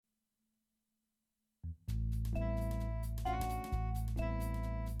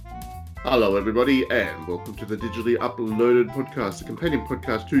Hello, everybody, and welcome to the Digitally Uploaded Podcast, a companion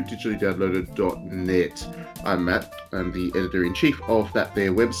podcast to digitallydownloaded.net. I'm Matt. I'm the editor-in-chief of that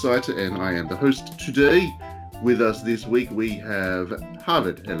there website, and I am the host today. With us this week, we have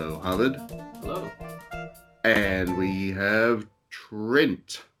Harvard. Hello, Harvard. Hello. And we have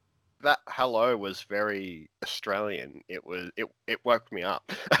Trent. That hello was very Australian. It woke me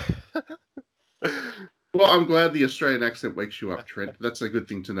up. Well, I'm glad the Australian accent wakes you up, Trent. That's a good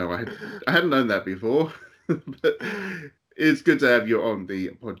thing to know. I hadn't known that before, but it's good to have you on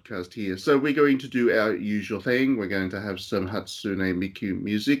the podcast here. So we're going to do our usual thing. We're going to have some Hatsune Miku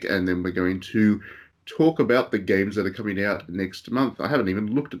music, and then we're going to talk about the games that are coming out next month. I haven't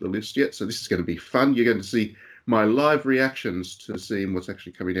even looked at the list yet, so this is going to be fun. You're going to see my live reactions to seeing what's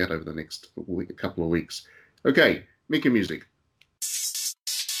actually coming out over the next couple of weeks. Okay, Miku music.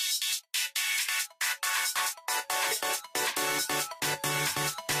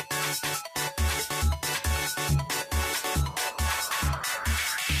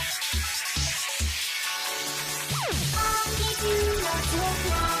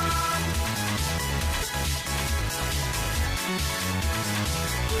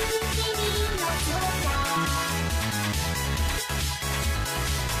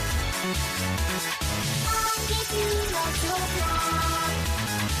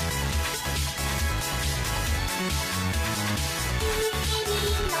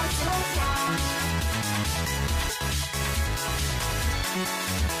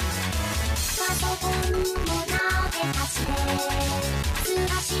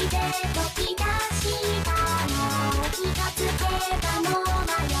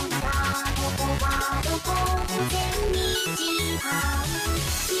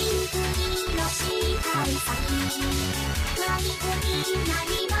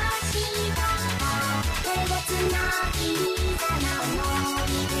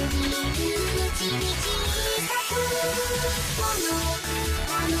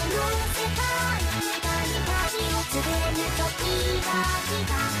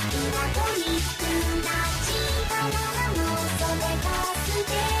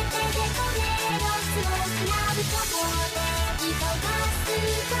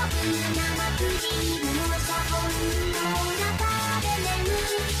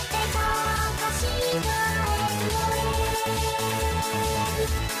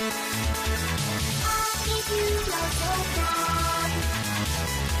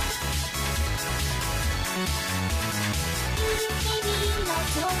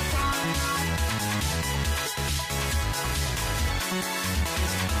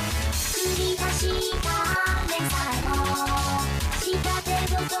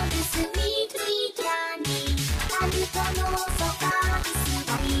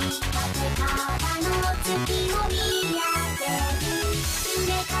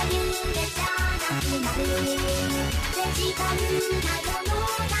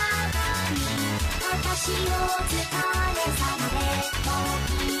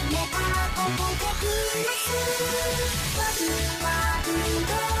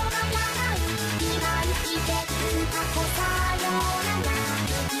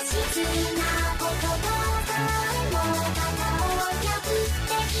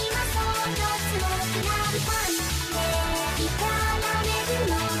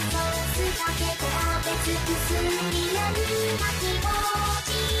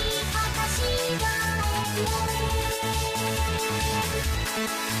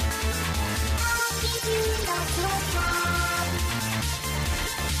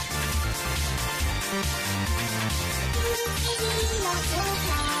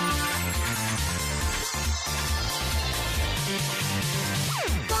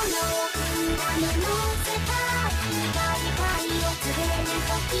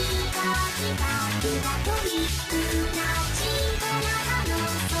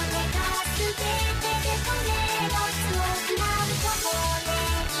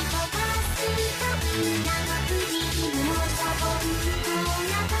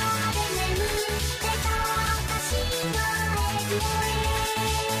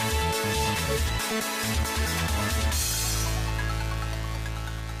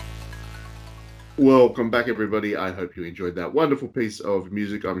 Welcome back, everybody. I hope you enjoyed that wonderful piece of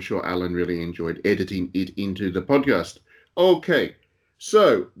music. I'm sure Alan really enjoyed editing it into the podcast. Okay,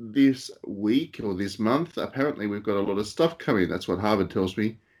 so this week or this month, apparently we've got a lot of stuff coming. That's what Harvard tells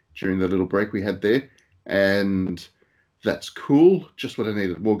me during the little break we had there. And that's cool. Just what I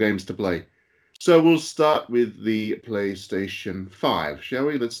needed, more games to play. So we'll start with the PlayStation 5, shall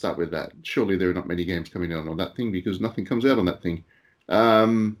we? Let's start with that. Surely there are not many games coming out on that thing because nothing comes out on that thing.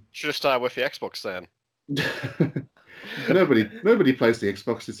 Should have started with the Xbox then. Nobody plays the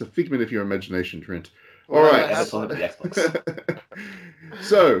Xbox. It's a figment of your imagination, Trent. All Well, right. they Never have talk about the Xbox.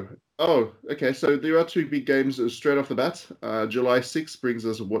 So, okay. So there are two big games straight off the bat. July 6th brings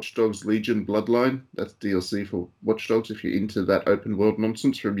us Watch Dogs Legion Bloodline. That's DLC for Watch Dogs if you're into that open world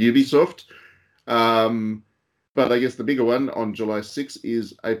nonsense from Ubisoft. Um, but I guess the bigger one on July 6th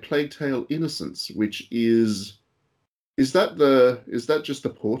is A Plague Tale Innocence, which is that just the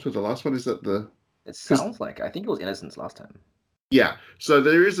port of the last one? Is that the It sounds like I think it was Innocence last time. Yeah, so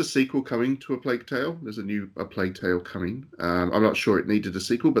there is a sequel coming to A Plague Tale. There's a Plague Tale coming. I'm not sure it needed a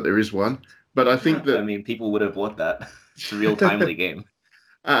sequel, but there is one. But I think that I mean, people would have bought that. It's a real timely game.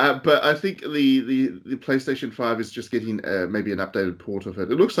 but I think the PlayStation 5 is just getting maybe an updated port of it.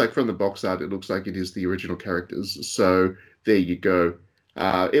 It looks like from the box art, it looks like it is the original characters. So there you go.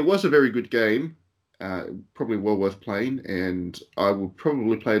 It was a very good game, probably well worth playing, and I will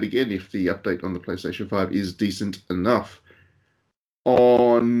probably play it again if the update on the PlayStation 5 is decent enough.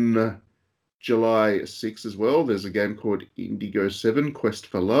 On July 6th as well, there's a game called Indigo 7 Quest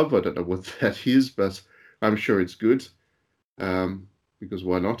for Love. I don't know what that is, but I'm sure it's good. Because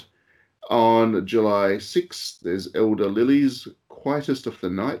why not? On July 6th, there's Elder Lilies, Quietest of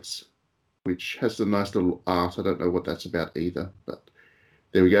the Nights, which has a nice little art. I don't know what that's about either, but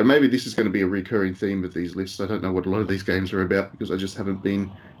there we go. Maybe this is going to be a recurring theme of these lists. I don't know what a lot of these games are about because I just haven't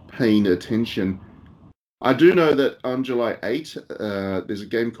been paying attention. I do know that on July 8th, there's a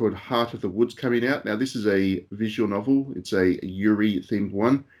game called Heart of the Woods coming out. Now, this is a visual novel. It's a Yuri-themed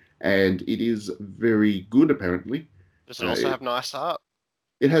one, and it is very good, apparently. Does it also have nice art?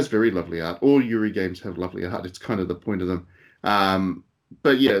 It has very lovely art. All Yuri games have lovely art. It's kind of the point of them.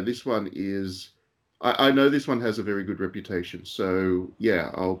 But yeah, this one is. I know this one has a very good reputation. So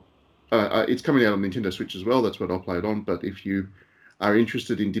yeah, I'll. It's coming out on Nintendo Switch as well. That's what I'll play it on. But if you are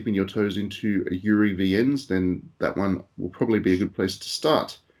interested in dipping your toes into Yuri VNs, then that one will probably be a good place to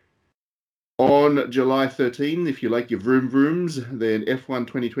start. On July 13, if you like your vroom vrooms, then F1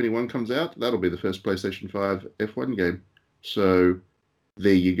 2021 comes out. That'll be the first PlayStation 5 F1 game. So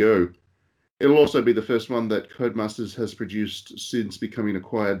there you go. It'll also be the first one that Codemasters has produced since becoming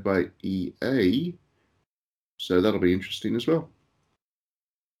acquired by EA. So that'll be interesting as well.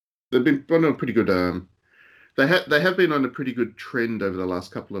 They've been on a pretty good they have been on a pretty good trend over the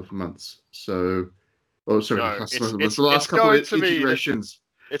last couple of months. So the last couple of iterations.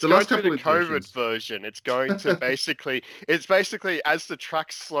 It's going to be the COVID version. It's going to basically, as the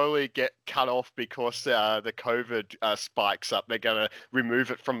tracks slowly get cut off because the COVID spikes up, they're going to remove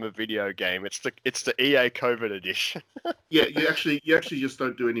it from the video game. It's the EA COVID edition. Yeah, you actually just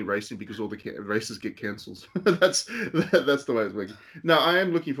don't do any racing because all the races get cancelled. that's the way it's working. No, I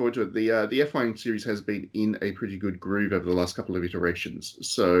am looking forward to it. The F1 series has been in a pretty good groove over the last couple of iterations,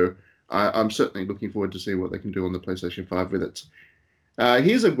 so I'm certainly looking forward to see what they can do on the PlayStation 5 with it.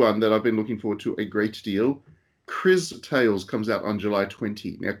 Here's a one that I've been looking forward to a great deal. Criz Tales comes out on July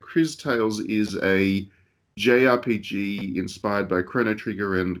 20. Now, Criz Tales is a JRPG inspired by Chrono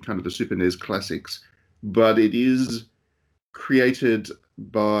Trigger and kind of the Super NES classics, but it is created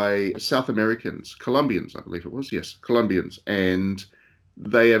by South Americans, Colombians, I believe it was. Yes, Colombians. And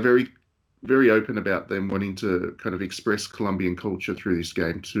they are very, very open about them wanting to kind of express Colombian culture through this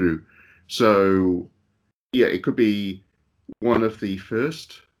game too. So, yeah, it could be one of the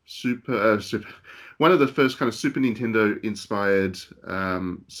first one of the first kind of Super Nintendo inspired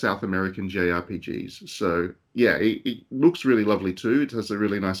South American JRPGs. So yeah, it looks really lovely too. It has a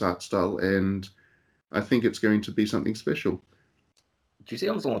really nice art style, and I think it's going to be something special. Did you say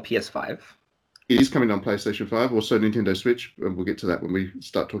it was on the PS5? It is coming on PlayStation 5, also Nintendo Switch, and we'll get to that when we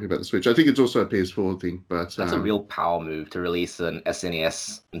start talking about the Switch. I think it's also a PS4 thing, but that's a real power move to release an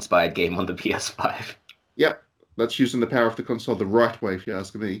SNES inspired game on the PS5. Yep. That's using the power of the console the right way, if you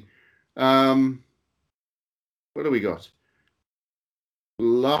ask me. What do we got?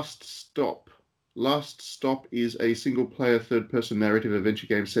 Last Stop. Last Stop is a single-player, third-person narrative adventure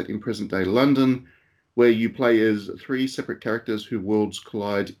game set in present-day London, where you play as three separate characters whose worlds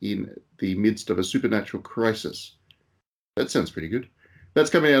collide in the midst of a supernatural crisis. That sounds pretty good. That's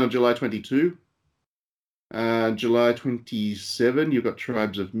coming out on July 22. July 27, you've got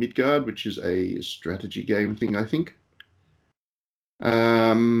Tribes of Midgard, which is a strategy game thing, I think.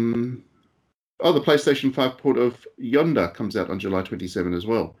 The PlayStation 5 port of Yonder comes out on July 27 as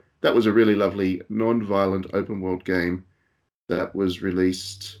well. That was a really lovely, non-violent open world game that was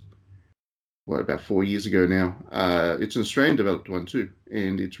released, about 4 years ago now. It's an Australian developed one too,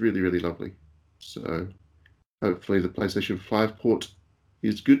 and it's really, really lovely. So hopefully the PlayStation 5 port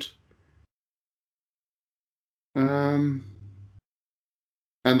is good. And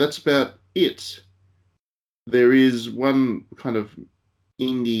that's about it. There is one kind of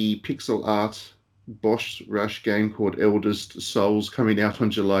indie pixel art Bosch Rush game called Eldest Souls coming out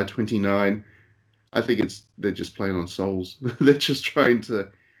on July 29. I think they're just playing on souls. They're just trying to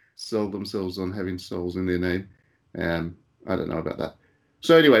sell themselves on having souls in their name. I don't know about that.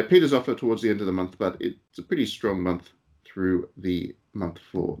 So anyway, Peter's offer towards the end of the month, but it's a pretty strong month through the month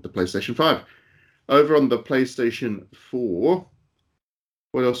for the PlayStation 5. Over on the PlayStation 4,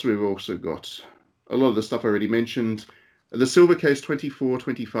 what else we've also got? A lot of the stuff I already mentioned. The Silver Case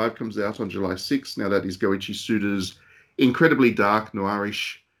 2425 comes out on July 6th. Now that is Goichi Suda's incredibly dark,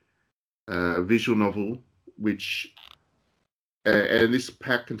 noirish visual novel, which and this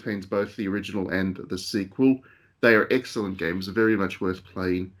pack contains both the original and the sequel. They are excellent games, very much worth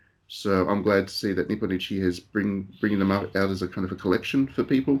playing. So I'm glad to see that Nippon Ichi is bringing them out as a kind of a collection for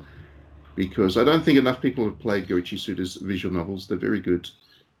people, because I don't think enough people have played Goichi Suda's visual novels. They're very good.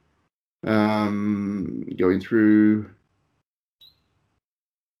 Going through,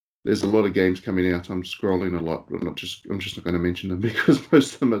 there's a lot of games coming out. I'm scrolling a lot, but I'm just not going to mention them because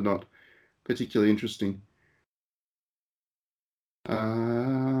most of them are not particularly interesting.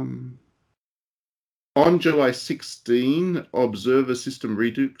 On July 16, Observer System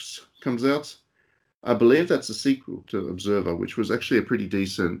Redux comes out. I believe that's a sequel to Observer, which was actually a pretty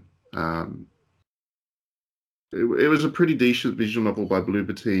decent. It was a pretty decent visual novel by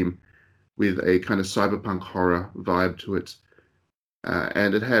Bloober Team with a kind of cyberpunk horror vibe to it.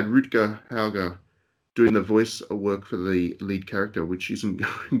 And it had Rutger Hauger doing the voice work for the lead character, which isn't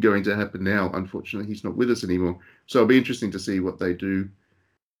going to happen now. Unfortunately, he's not with us anymore. So it'll be interesting to see what they do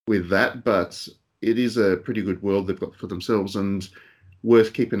with that. But it is a pretty good world they've got for themselves and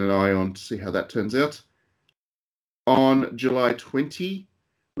worth keeping an eye on to see how that turns out. On July 20,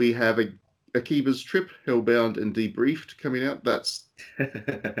 we have Akiba's Trip, Hellbound and Debriefed coming out. That's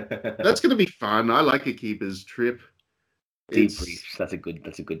going to be fun. I like Akiba's Trip. Debriefed. That's a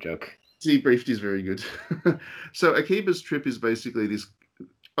good joke. Debriefed is very good. So Akiba's Trip is basically this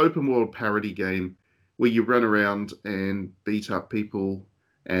open world parody game where you run around and beat up people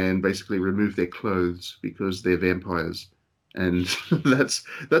and basically remove their clothes because they're vampires. And that's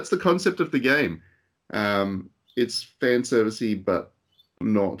the concept of the game. It's fan servicey, but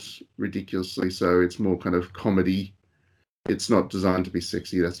not ridiculously so. It's more kind of comedy. It's not designed to be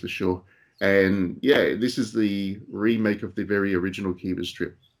sexy, that's for sure. And yeah, this is the remake of the very original Akiba's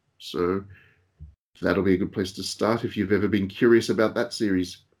Trip. So that'll be a good place to start if you've ever been curious about that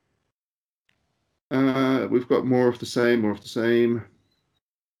series. We've got more of the same.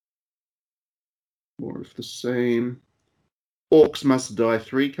 Orcs Must Die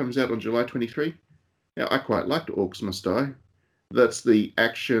 3 comes out on July 23. Now, I quite liked Orcs Must Die. That's the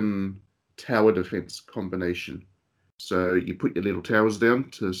action tower defense combination. So you put your little towers down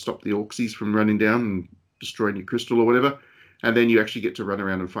to stop the Orcsies from running down and destroying your crystal or whatever. And then you actually get to run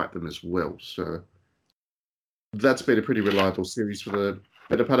around and fight them as well. So that's been a pretty reliable series for the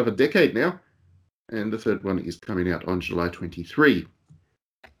better part of a decade now. And the third one is coming out on July 23.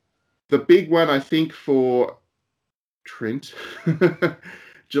 The big one, I think, for Trent,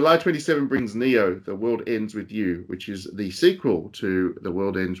 July 27 brings Neo, The World Ends With You, which is the sequel to The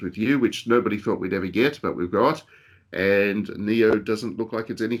World Ends With You, which nobody thought we'd ever get, but we've got. And Neo doesn't look like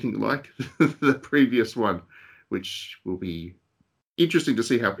it's anything like the previous one, which will be interesting to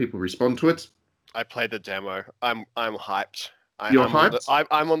see how people respond to it. I played the demo. I'm hyped. You're hyped?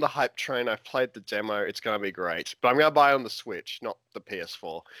 I'm on the hype train. I've played the demo. It's going to be great. But I'm going to buy it on the Switch, not the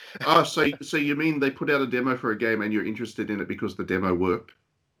PS4. Oh, so you mean they put out a demo for a game and you're interested in it because the demo worked?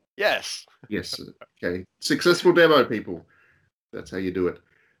 Yes. Yes. Okay. Successful demo, people. That's how you do it.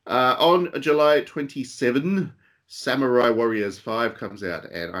 On July 27, Samurai Warriors 5 comes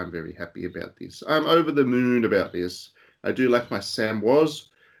out, and I'm very happy about this. I'm over the moon about this. I do like my Sam Was,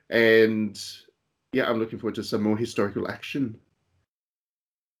 and yeah, I'm looking forward to some more historical action.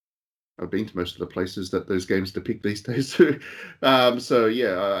 I've been to most of the places that those games depict these days too. So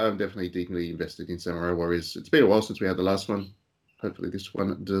yeah, I'm definitely deeply invested in Samurai Warriors. It's been a while since we had the last one. Hopefully this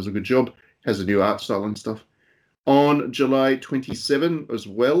one does a good job. Has a new art style and stuff. On July 27 as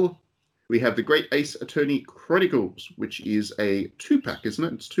well, we have the Great Ace Attorney Chronicles, which is a 2-pack, isn't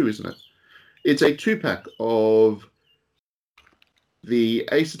it? It's 2, isn't it? It's a 2-pack of the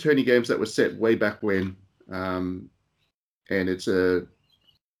Ace Attorney games that were set way back when. And it's a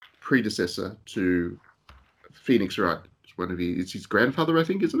predecessor to Phoenix Wright. It's his grandfather, I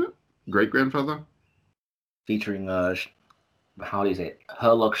think, isn't it? Great-grandfather? Featuring, how do you say it?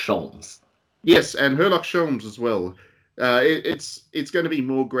 Herlock Sholmes. Yes, and Herlock Sholmes as well. It's going to be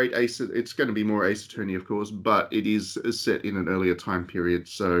more Great Ace. It's going to be more Ace Attorney, of course, but it is set in an earlier time period.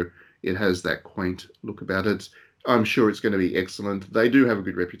 So It has that quaint look about it. I'm sure it's going to be excellent. They do have a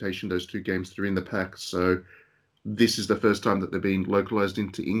good reputation, those two games that are in the pack. So this is the first time that they're being localized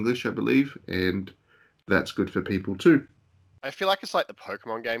into English, I believe, and that's good for people too. I feel like it's like the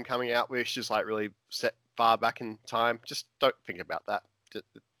Pokemon game coming out, which is like really set far back in time. Just don't think about that. It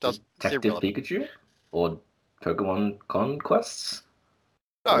doesn't. Detective Pikachu or Pokemon Conquests?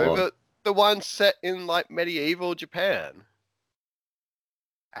 No, Or- but the one set in like medieval Japan.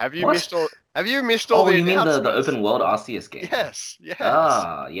 Have you What? missed all? Have you missed all Oh, the you mean the announcements? open world Arceus game? Yes, yes.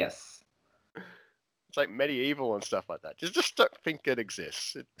 Ah, yes. It's like medieval and stuff like that. Just don't think it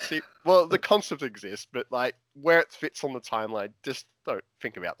exists. Well, the concept exists, but like where it fits on the timeline, just don't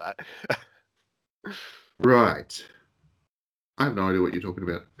think about that. Right. I have no idea what you're talking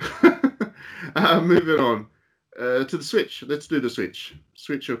about. Moving on to the Switch. Let's do the Switch.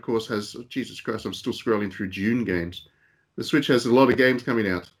 Switch, of course, has... Jesus Christ, I'm still scrolling through June games. The Switch has a lot of games coming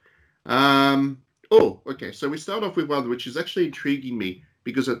out. Okay. So we start off with one which is actually intriguing me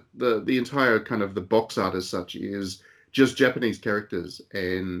because the entire kind of the box art as such is just Japanese characters,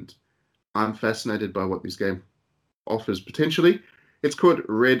 and I'm fascinated by what this game offers potentially. It's called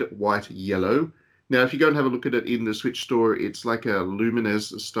Red, White, Yellow. Now, if you go and have a look at it in the Switch store, it's like a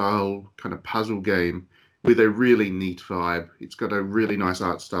Lumines style kind of puzzle game with a really neat vibe. It's got a really nice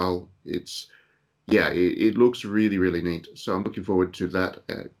art style. It looks really, really neat. So I'm looking forward to that.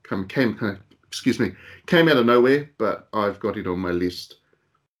 Came out of nowhere, but I've got it on my list.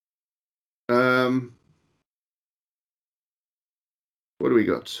 What do we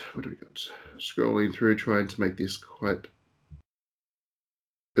got? Scrolling through, trying to make this quite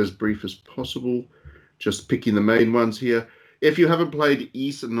as brief as possible. Just picking the main ones here. If you haven't played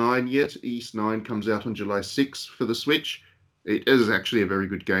Ys 9 yet, Ys 9 comes out on July 6th for the Switch. It is actually a very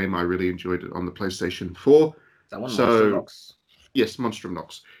good game. I really enjoyed it on the PlayStation 4. Is that one Monster Nox? Yes, Monstrum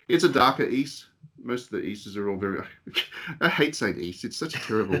Nox. It's a darker Ys. Most of the Ys's are all very... I hate saying Ys. It's such a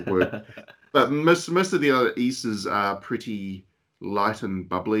terrible word. But most of the other Ys's are pretty light and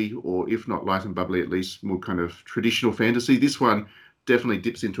bubbly, or if not light and bubbly, at least more kind of traditional fantasy. This one definitely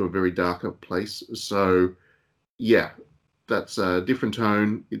dips into a very darker place. So, yeah, that's a different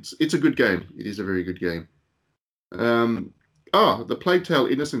tone. It's a good game. It is a very good game. The Plague Tale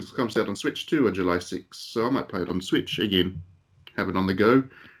Innocence comes out on Switch too on July 6th. So I might play it on Switch again. Have it on the go.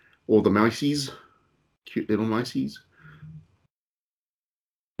 All the miceys. Cute little miceys.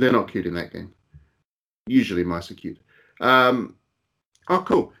 They're not cute in that game. Usually mice are cute.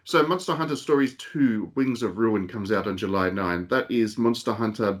 Cool. So Monster Hunter Stories 2 Wings of Ruin comes out on July 9. That is Monster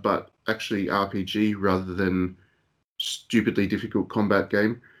Hunter, but actually RPG rather than stupidly difficult combat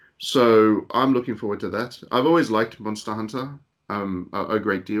game. So I'm looking forward to that. I've always liked Monster Hunter a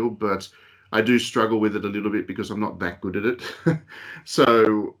great deal, but I do struggle with it a little bit because I'm not that good at it.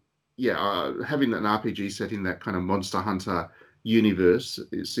 So, yeah, having an RPG set in that kind of Monster Hunter universe,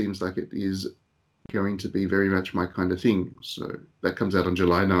 it seems like it is going to be very much my kind of thing. So that comes out on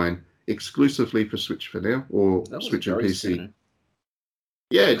July 9, exclusively for Switch for now, or Switch and PC. Soon.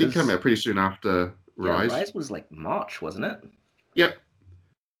 Yeah, it did come out pretty soon after Rise. Yeah, Rise was like March, wasn't it? Yep.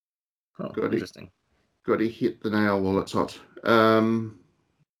 Oh, interesting. Got to hit the nail while it's hot.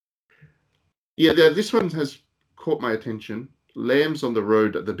 This one has caught my attention. Lambs on the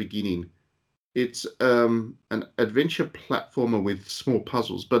Road at the beginning. It's an adventure platformer with small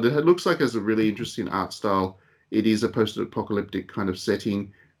puzzles, but it looks like it has a really interesting art style. It is a post-apocalyptic kind of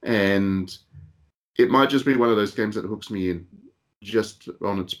setting, and it might just be one of those games that hooks me in, just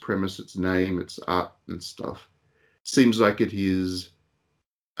on its premise, its name, its art and stuff. Seems like it is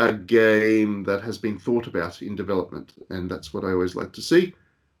a game that has been thought about in development, and that's what I always like to see.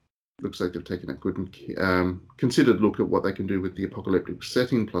 Looks like they've taken a good and considered look at what they can do with the apocalyptic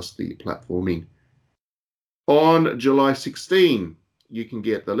setting plus the platforming. On July 16, you can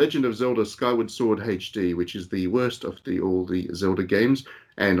get The Legend of Zelda Skyward Sword HD, which is the worst of all the Zelda games.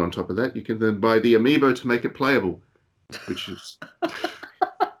 And on top of that, you can then buy the amiibo to make it playable, which is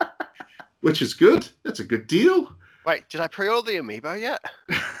good. That's a good deal. Wait, did I pre-order the amiibo yet?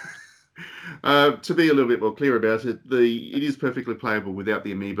 To be a little bit more clear about it, it is perfectly playable without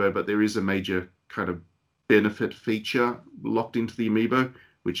the amiibo, but there is a major kind of benefit feature locked into the amiibo,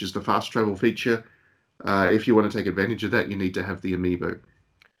 which is the fast travel feature. If you want to take advantage of that, you need to have the amiibo.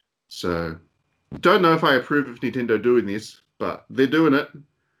 So, don't know if I approve of Nintendo doing this, but they're doing it.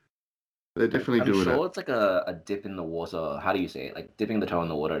 They're definitely doing it. I'm sure it's like a dip in the water. How do you say it? Like dipping the toe in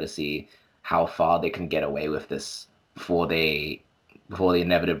the water to see how far they can get away with this before they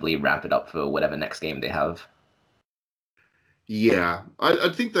inevitably ramp it up for whatever next game they have. Yeah, I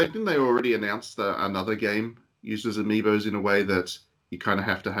think they already announced that another game uses amiibos in a way that you kind of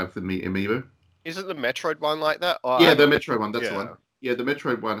have to have the amiibo. Isn't the Metroid one like that? Yeah, the Metroid one. That's the one. Yeah, the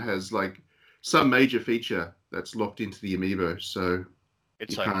Metroid one has like some major feature that's locked into the amiibo. So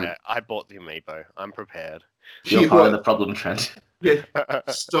it's okay. I bought the amiibo. I'm prepared. You're part of the problem, Trent. Yeah.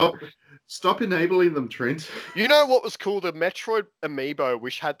 Stop enabling them, Trent. You know what was cool? The Metroid amiibo,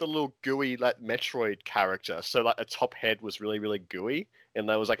 which had the little gooey like Metroid character. So like the top head was really, really gooey, and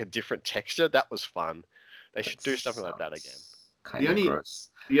there was like a different texture. That was fun. They should do something like that again. Kind of gross.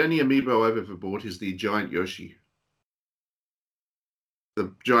 The only amiibo I've ever bought is the giant Yoshi.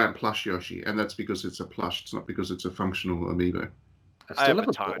 The giant plush Yoshi, and that's because it's a plush. It's not because it's a functional amiibo. I have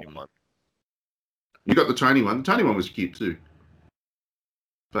a tiny one. You got the tiny one. The tiny one was cute too.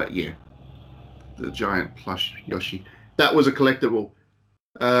 But yeah, the giant plush Yoshi. That was a collectible.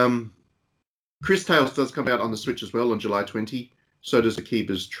 Chris Tales does come out on the Switch as well on July 20. So does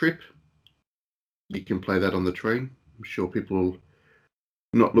Akiba's Trip. You can play that on the train. I'm sure people will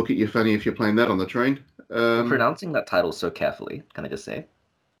not look at you funny if you're playing that on the train. You're pronouncing that title so carefully, can I just say?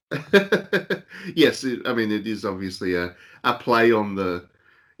 Yes, it is obviously a play on the...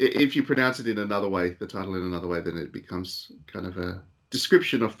 If you pronounce it in another way, the title in another way, then it becomes kind of a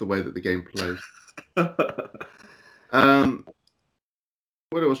description of the way that the game plays. What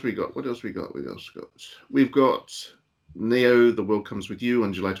else we got? We've got Neo, The World Comes With You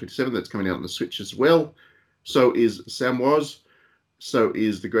on July 27th. That's coming out on the Switch as well. So is Samwise. So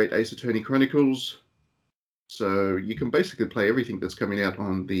is The Great Ace Attorney Chronicles. So you can basically play everything that's coming out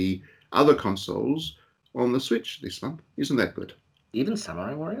on the other consoles on the Switch this month. Isn't that good? Even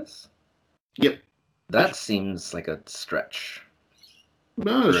Samurai Warriors? Yep. That seems like a stretch.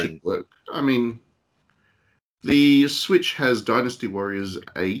 No, it should work. I mean, the Switch has Dynasty Warriors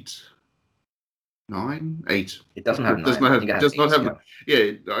 8. It doesn't have 9. Does not have.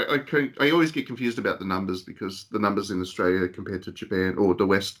 Yeah, I always get confused about the numbers because the numbers in Australia compared to Japan, or the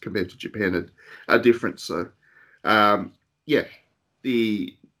West compared to Japan, are different. So, yeah,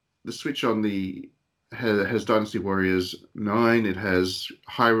 the Switch on the has Dynasty Warriors 9. It has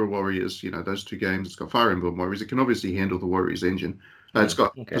Hyrule Warriors. Those two games. It's got Fire Emblem Warriors. It can obviously handle the Warriors engine. It's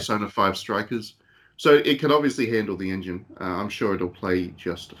got Persona 5 Strikers, so it can obviously handle the engine. I'm sure it'll play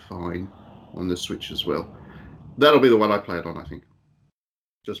just fine on the Switch as well. That'll be the one I play it on, I think,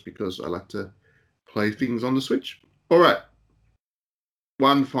 just because I like to play things on the Switch. All right,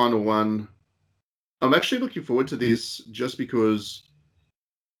 one final one. I'm actually looking forward to this just because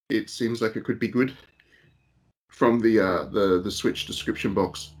it seems like it could be good. From the Switch description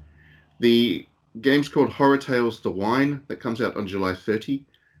box, the game's called Horror Tales: The Wine, that comes out on July 30,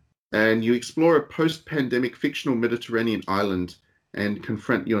 and you explore a post-pandemic fictional Mediterranean island and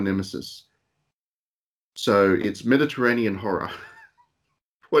confront your nemesis. So it's Mediterranean horror,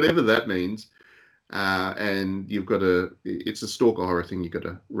 whatever that means. And it's a stalker horror thing. You've got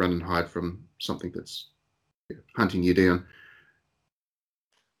to run and hide from something that's hunting you down.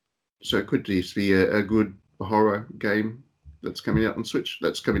 So it could just be a good horror game that's coming out on Switch.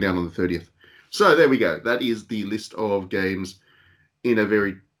 That's coming out on the 30th. So there we go. That is the list of games in a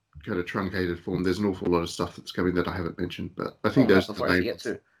very kind of truncated form. There's an awful lot of stuff that's coming that I haven't mentioned, but I think those are the main ones.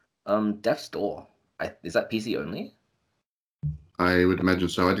 Death's Door. Is that PC only? I would imagine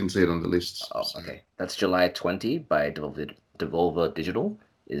so. I didn't see it on the list. Oh, okay. That's July 20 by Devolver Digital.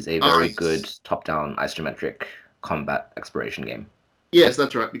 Is a very good top-down isometric combat exploration game. Yes,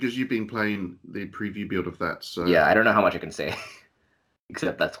 that's right, because you've been playing the preview build of that. So yeah, I don't know how much I can say,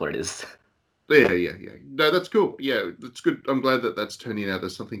 except that's what it is. Yeah. No, that's cool. Yeah, that's good. I'm glad that that's turning out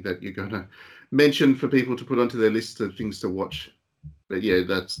as something that you're going to mention for people to put onto their list of things to watch. But yeah,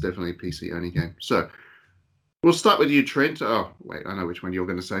 that's definitely a PC only game. So we'll start with you, Trent. Oh, wait, I know which one you're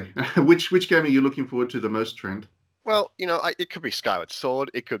going to say. Which game are you looking forward to the most, Trent? Well, it could be Skyward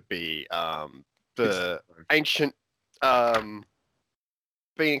Sword. It could be the ancient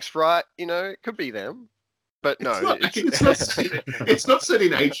Phoenix Wright. It could be them. But no, it's not set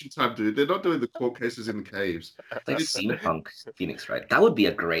in ancient time, dude. They're not doing the court cases in the caves. Like steampunk Phoenix Wright. That would be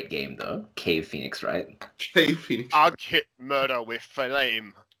a great game, though. Cave Phoenix Wright. Cave Phoenix. I'll get murder with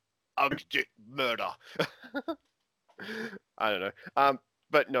flame. I'll get murder. I don't know.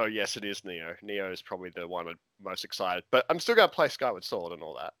 But no, yes, it is Neo. Neo is probably the one I'm most excited. But I'm still going to play Skyward Sword and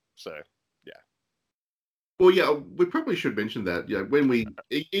all that. So, yeah. Well, yeah, we probably should mention that. Yeah, when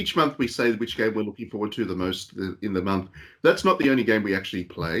each month we say which game we're looking forward to the most in the month. That's not the only game we actually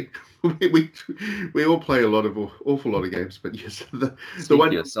play. we all play awful lot of games. But yes, the one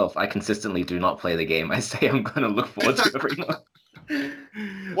for yourself. I consistently do not play the game I say I'm going to look forward to every month.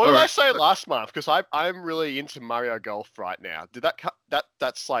 What did I say last month? Because I'm really into Mario Golf right now. Did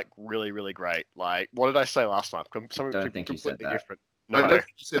that's like really, really great. Like, what did I say last month? I don't think you said that. Different. No. I don't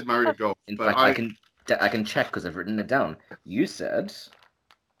think you said Mario Golf, In but fact, I can check because I've written it down. You said.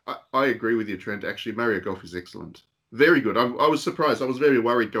 I agree with you, Trent. Actually, Mario Golf is excellent. Very good. I was surprised. I was very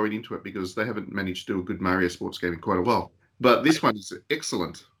worried going into it because they haven't managed to do a good Mario sports game in quite a while. But this one is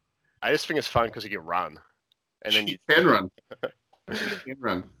excellent. I just think it's fun because you can run. And then You can run. You can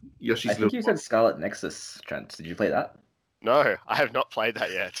run. Yoshi's I think you said Scarlet Nexus, Trent. Did you play that? No, I have not played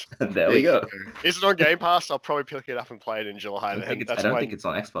that yet. There we go. Is it on Game Pass? I'll probably pick it up and play it in July. I don't think it's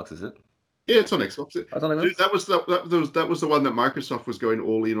on Xbox, is it? Yeah, it's on Xbox. Dude, that was the one that Microsoft was going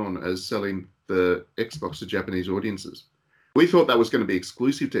all in on as selling the Xbox to Japanese audiences. We thought that was going to be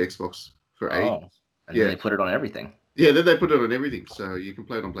exclusive to Xbox for ages. And then they put it on everything. Yeah, then they put it on everything, so you can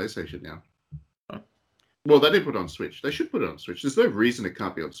play it on PlayStation now. Huh. Well, they did put it on Switch. They should put it on Switch. There's no reason it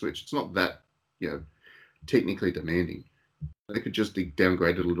can't be on Switch. It's not that, technically demanding. They could just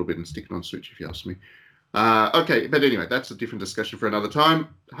downgrade it a little bit and stick it on Switch, if you ask me. Okay, but anyway, that's a different discussion for another time.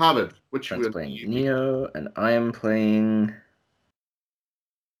 Harvard, which Trent's playing Neo, and I am playing.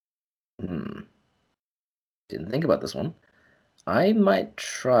 Didn't think about this one. I might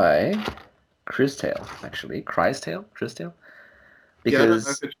try Crisdale, actually. Crisdale? Because... Yeah, I don't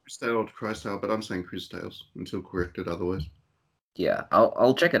know if it's Crisdale or Crisdale, but I'm saying Crisdales until corrected otherwise. Yeah,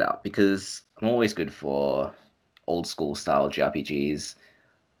 I'll check it out because I'm always good for old school style JRPGs.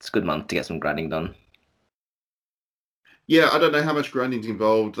 It's a good month to get some grinding done. Yeah, I don't know how much grinding's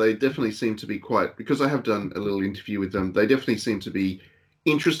involved. They definitely seem to be because I have done a little interview with them, they definitely seem to be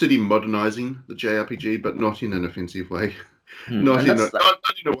interested in modernizing the JRPG, but not in an offensive way. Not in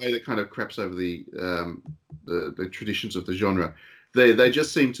a way that kind of craps over the traditions of the genre. They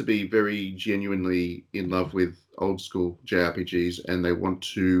just seem to be very genuinely in love with old school JRPGs, and they want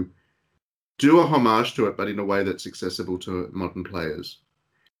to do a homage to it, but in a way that's accessible to modern players.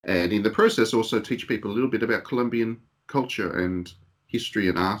 And in the process, also teach people a little bit about Colombian culture and history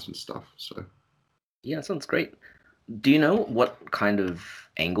and art and stuff. So, yeah, that sounds great. Do you know what kind of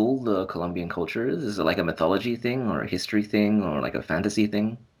angle the Colombian culture is? Is it like a mythology thing, or a history thing, or like a fantasy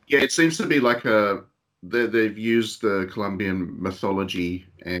thing? Yeah, it seems to be like they've used the Colombian mythology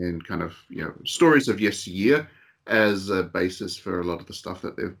and kind of stories of yesteryear as a basis for a lot of the stuff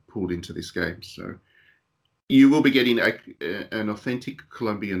that they've pulled into this game. So you will be getting an authentic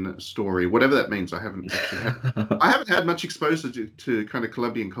Colombian story, whatever that means. I haven't had much exposure to kind of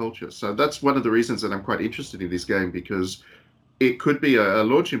Colombian culture, so that's one of the reasons that I'm quite interested in this game, because it could be a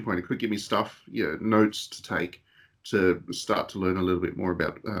launching point. It could give me stuff, notes to take to start to learn a little bit more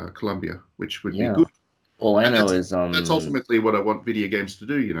about Colombia, which would be good. All I know is that's ultimately what I want video games to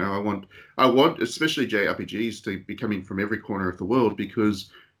do. I want especially JRPGs to be coming from every corner of the world, because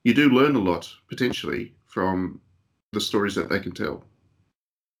you do learn a lot potentially from the stories that they can tell.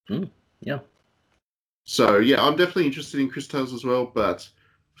 Yeah. So yeah, I'm definitely interested in Crisdale as well, but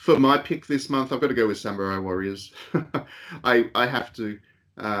for my pick this month, I've got to go with Samurai Warriors. I have to.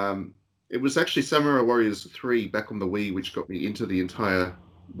 It was actually Samurai Warriors 3 back on the Wii, which got me into the entire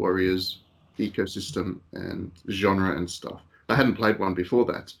Warriors ecosystem and genre and stuff. I hadn't played one before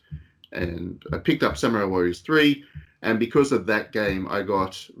that, and I picked up Samurai Warriors 3. And because of that game, I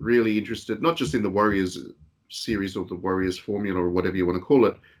got really interested, not just in the Warriors series or the Warriors formula or whatever you want to call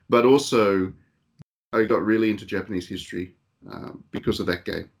it, but also I got really into Japanese history because of that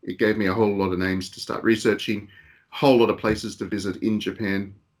game. It gave me a whole lot of names to start researching, a whole lot of places to visit in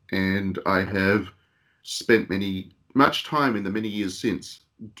Japan, and I have spent much time in the many years since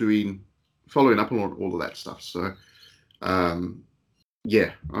following up on all of that stuff. So,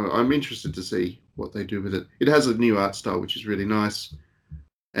 yeah, I'm interested to see what they do with it. It has a new art style, which is really nice.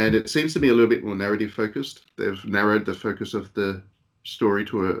 And it seems to be a little bit more narrative focused. They've narrowed the focus of the story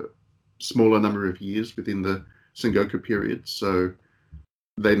to a smaller number of years within the Sengoku period. So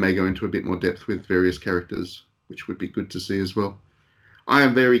they may go into a bit more depth with various characters, which would be good to see as well. I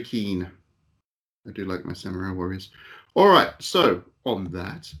am very keen. I do like my Samurai Warriors. All right, so on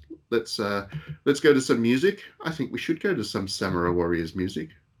that, let's go to some music. I think we should go to some Samurai Warriors music,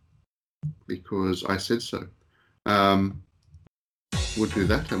 because I said so. We'll do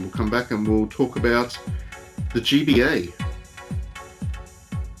that, and we'll come back and we'll talk about the GBA.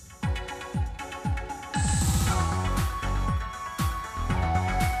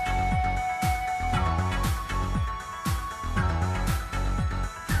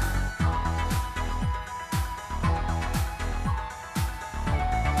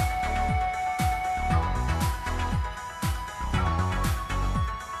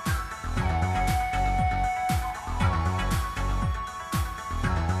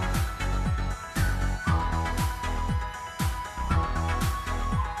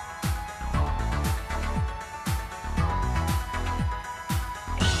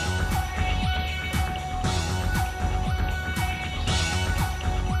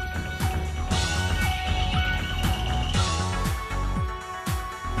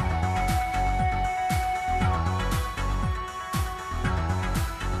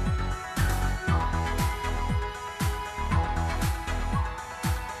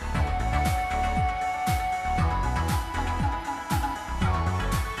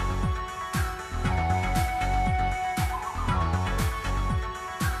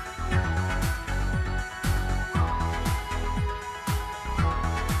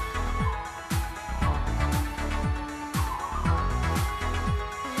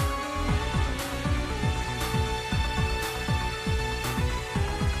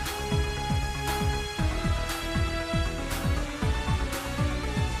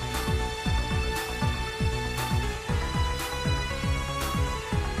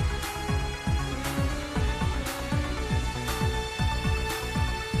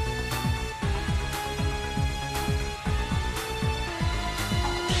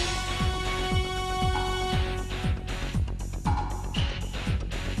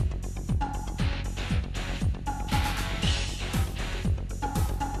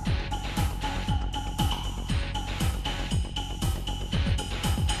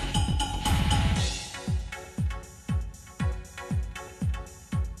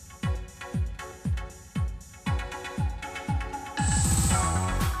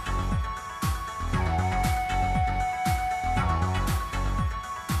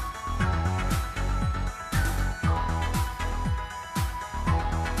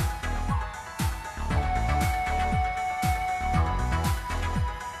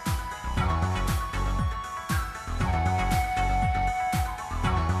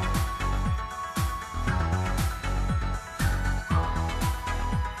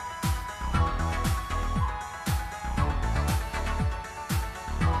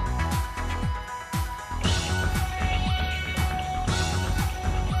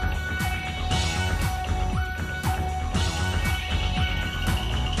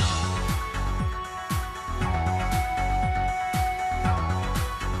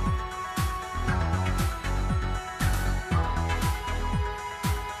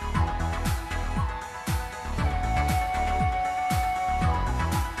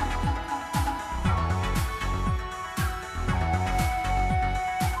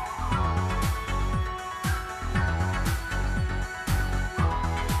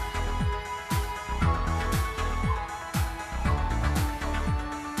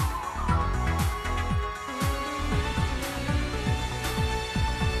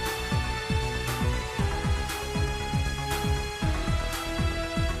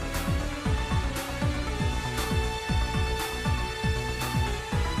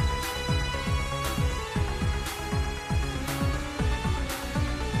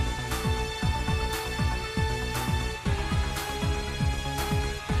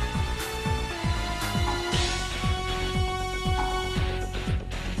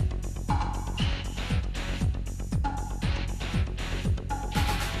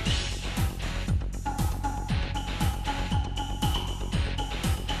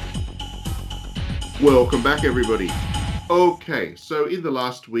 Welcome back, everybody. Okay, so in the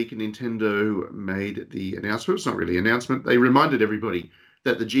last week, Nintendo made the announcement. It's not really an announcement. They reminded everybody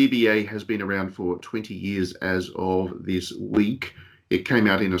that the GBA has been around for 20 years as of this week. It came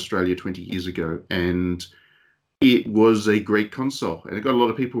out in Australia 20 years ago, and it was a great console. And it got a lot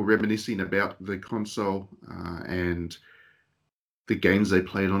of people reminiscing about the console and the games they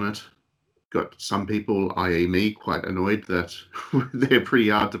played on it. Got some people, i.e. me, quite annoyed that they're pretty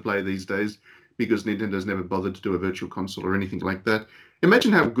hard to play these days because Nintendo's never bothered to do a virtual console or anything like that.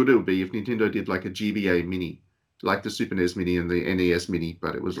 Imagine how good it would be if Nintendo did like a GBA Mini, like the Super NES Mini and the NES Mini,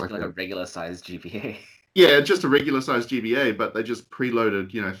 but it was like a regular sized GBA. Yeah, just a regular sized GBA, but they just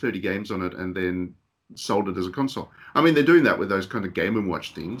preloaded, 30 games on it and then sold it as a console. I mean, they're doing that with those kind of Game &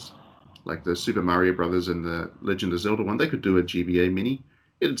 Watch things, like the Super Mario Brothers and the Legend of Zelda one. They could do a GBA Mini.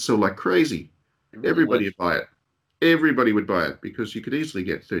 It'd sell like crazy. Really Everybody would buy it. Everybody would buy it because you could easily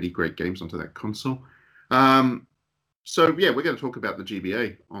get 30 great games onto that console. So, yeah, we're going to talk about the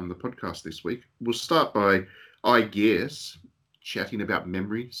GBA on the podcast this week. We'll start by, I guess, chatting about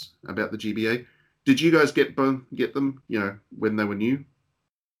memories about the GBA. Did you guys get them, when they were new?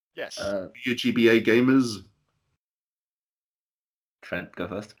 Yes. You GBA gamers? Trent, go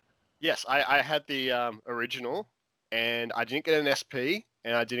first. Yes, I had the original, and I didn't get an SP,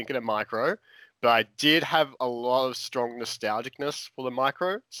 and I didn't get a micro, but I did have a lot of strong nostalgicness for the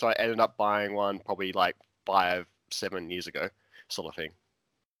micro, so I ended up buying one probably like 5-7 years ago, sort of thing.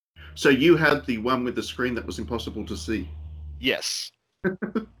 So you had the one with the screen that was impossible to see? Yes.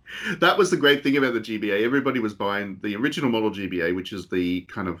 That was the great thing about the GBA. Everybody was buying the original model GBA, which is the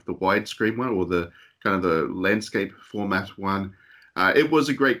kind of the widescreen one or the kind of the landscape format one. It was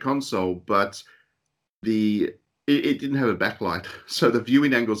a great console, but it didn't have a backlight. So the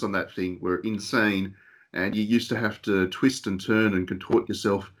viewing angles on that thing were insane. And you used to have to twist and turn and contort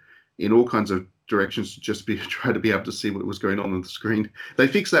yourself in all kinds of directions to just try to be able to see what was going on the screen. They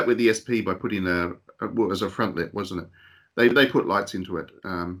fixed that with the SP by putting what was a frontlet, wasn't it? They put lights into it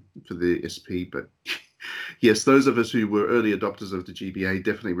for the SP, but yes, those of us who were early adopters of the GBA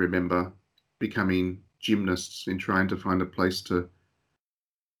definitely remember becoming gymnasts in trying to find a place to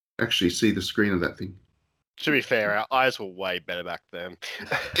actually see the screen of that thing. To be fair, our eyes were way better back then.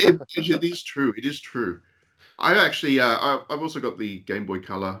 It is true. It is true. I actually, I've also got the Game Boy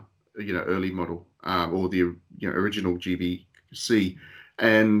Color, early model, or the original GBC,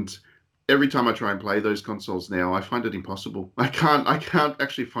 and every time I try and play those consoles now, I find it impossible. I can't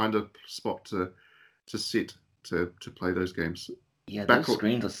actually find a spot to sit to play those games. Yeah, those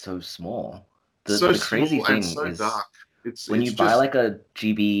screens are so small. The crazy small thing and so is dark. When you buy like a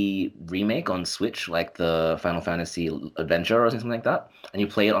GB remake on Switch, like the Final Fantasy Adventure or something like that, and you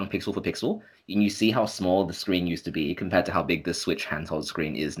play it on pixel for pixel, and you see how small the screen used to be compared to how big the Switch handheld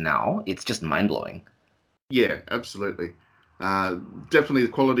screen is now, it's just mind-blowing. Yeah, absolutely. Definitely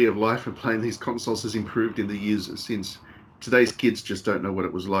the quality of life of playing these consoles has improved in the years since. Today's kids just don't know what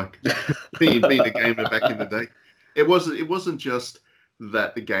it was like being a gamer back in the day. It wasn't just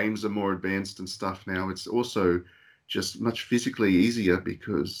that the games are more advanced and stuff now. It's also just much physically easier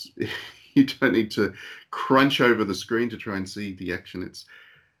because you don't need to crunch over the screen to try and see the action.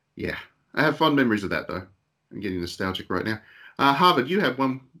 I have fond memories of that though. I'm getting nostalgic right now. Harvard, you have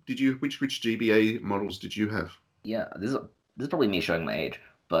one. Did you? Which GBA models did you have? Yeah, this is probably me showing my age,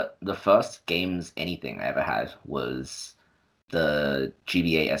 but the first games anything I ever had was the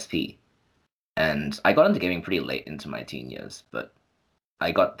GBA SP. And I got into gaming pretty late into my teen years, but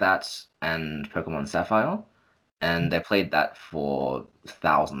I got that and Pokemon Sapphire, and I played that for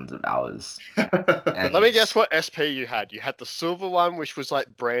thousands of hours. And let me guess what SP you had. You had the silver one, which was like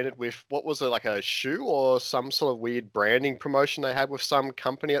branded with, what was it, like a shoe or some sort of weird branding promotion they had with some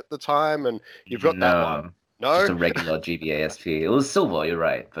company at the time, and you've got that one. No? Just a regular GBA SP. It was silver, you're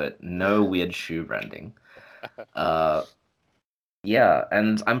right, but no weird shoe branding. Yeah,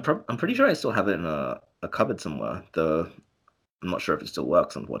 and I'm pretty sure I still have it in a cupboard somewhere, though I'm not sure if it still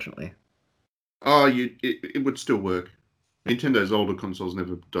works, unfortunately. Oh, it would still work. Nintendo's older consoles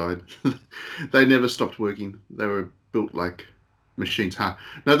never died. They never stopped working. They were built like machines.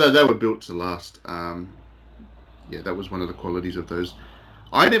 No, they were built to last. That was one of the qualities of those.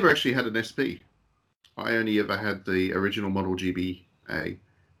 I never actually had an SP. I only ever had the original model GBA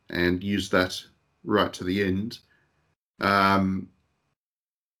and used that right to the end.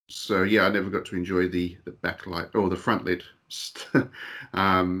 So yeah, I never got to enjoy the backlight or the frontlit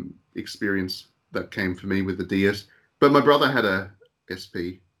experience that came for me with the DS. But my brother had a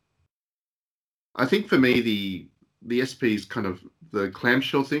SP. I think for me the SP's kind of the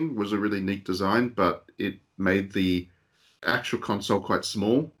clamshell thing was a really neat design, but it made the actual console quite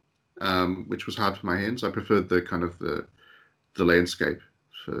small. which was hard for my hands. I preferred the kind of the landscape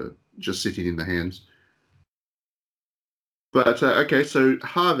for just sitting in the hands. But okay, so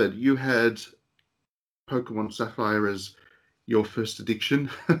Harvard, you had Pokemon Sapphire as your first addiction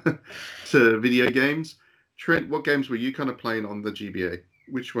to video games. Trent, what games were you kind of playing on the GBA?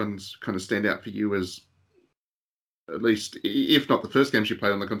 Which ones kind of stand out for you as, at least, if not the first games you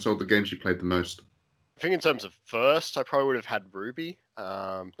played on the console, the games you played the most? I think in terms of first, I probably would have had Ruby,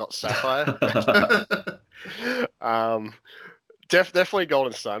 not Sapphire. Definitely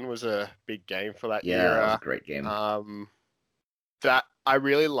Golden Sun was a big game for that Yeah, era. that was a great game. That I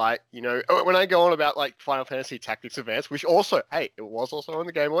really like, when I go on about like Final Fantasy Tactics Advance, which also, hey, it was also on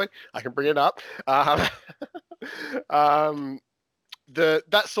the Game Boy. I can bring it up.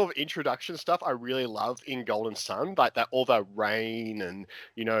 That sort of introduction stuff I really loved in Golden Sun, like that all the rain and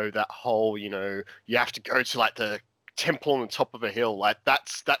that whole you have to go to like the temple on the top of a hill, like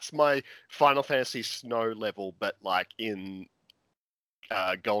that's my Final Fantasy snow level, but like in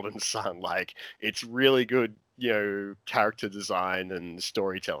Golden Sun, like it's really good character design and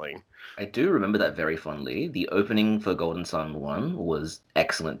storytelling. I do remember that very fondly. The opening for Golden Sun 1 was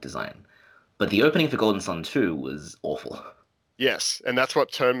excellent design, but the opening for Golden Sun 2 was awful. Yes, and that's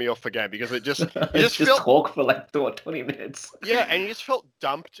what turned me off the game, because it just felt talk for like 20 minutes. Yeah, and you just felt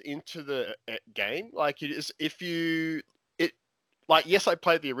dumped into the game. Like yes, I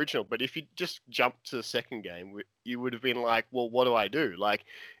played the original, but if you just jumped to the second game, you would have been like, well, what do I do? Like,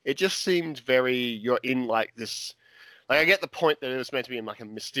 it just seemed you're in like this. Like, I get the point that it was meant to be in like a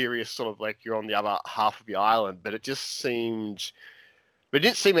mysterious sort of like you're on the other half of the island, but it didn't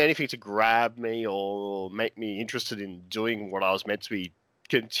seem anything to grab me or make me interested in doing what I was meant to be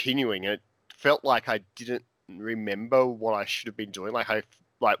continuing. It felt like I didn't remember what I should have been doing. Like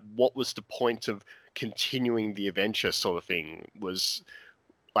what was the point of continuing the adventure, sort of thing. Was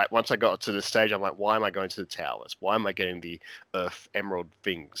like, once I got to the stage, I'm like, why am I going to the towers? Why am I getting the Earth Emerald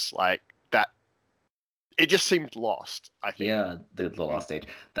things? Like that, it just seemed lost, I think. Yeah, the last stage.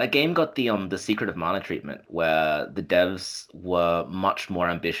 That game got the Secret of Mana treatment, where the devs were much more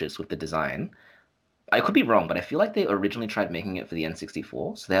ambitious with the design. I could be wrong, but I feel like they originally tried making it for the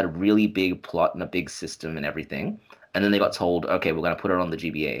N64, so they had a really big plot and a big system and everything. And then they got told, okay, we're going to put it on the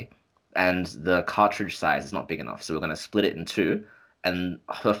GBA, and the cartridge size is not big enough, so we're going to split it in two. And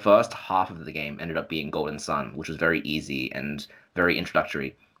the first half of the game ended up being Golden Sun, which was very easy and very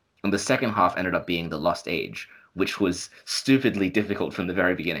introductory. And the second half ended up being The Lost Age, which was stupidly difficult from the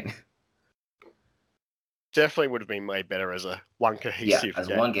very beginning. Definitely would have been made better as a one cohesive as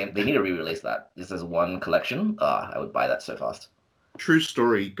game. one game. They need to re-release that. This is one collection. I would buy that so fast. True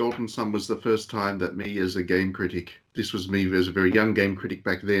story. Golden Sun was the first time that me as a game critic, this was me as a very young game critic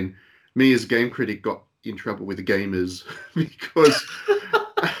back then, me as a game critic got in trouble with the gamers because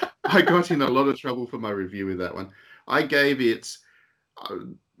I got in a lot of trouble for my review with that one. I gave it...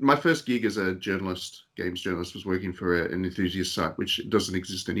 my first gig as a journalist, games journalist, was working for an enthusiast site, which doesn't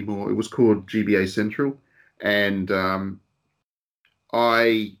exist anymore. It was called GBA Central. And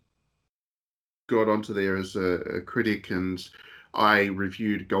I got onto there as a critic, and I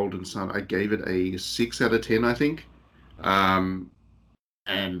reviewed Golden Sun. I gave it a 6 out of 10, I think.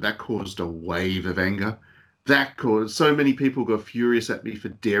 And that caused a wave of anger. So many people got furious at me for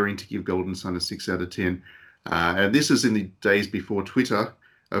daring to give Golden Sun a 6 out of 10. And this is in the days before Twitter,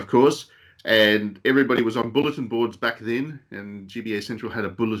 of course. And everybody was on bulletin boards back then, and GBA Central had a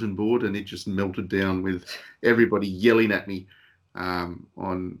bulletin board, and it just melted down with everybody yelling at me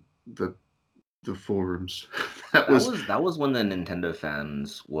on the forums. That was when the Nintendo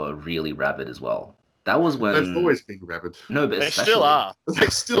fans were really rabid as well. That was when they've always been rabid. No, but they still are. They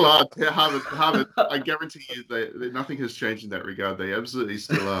still are. Harvard. I guarantee you, that nothing has changed in that regard. They absolutely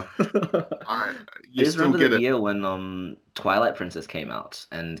still are. You just remember the year when Twilight Princess came out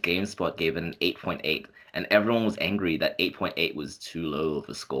and GameSpot gave it an 8.8, and everyone was angry that 8.8 was too low of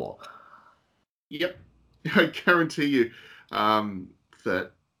a score. Yep, I guarantee you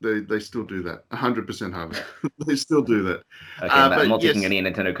that they still do that. 100% Harvard. They still do that. Okay, but I'm not taking any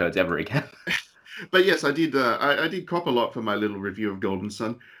Nintendo codes ever again. But yes, I did. I did cop a lot for my little review of Golden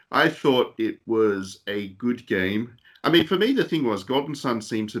Sun. I thought it was a good game. I mean, for me, the thing was Golden Sun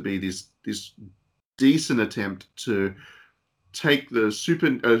seemed to be this decent attempt to take the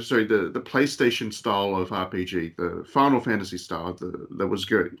the PlayStation style of RPG, the Final Fantasy style that was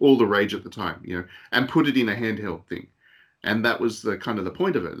all the rage at the time, and put it in a handheld thing. And that was the kind of the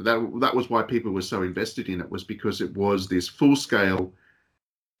point of it. That was why people were so invested in it, was because it was this full scale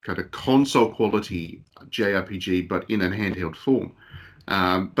kind of console quality JRPG, but in a handheld form.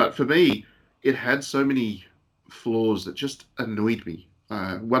 But for me, it had so many flaws that just annoyed me.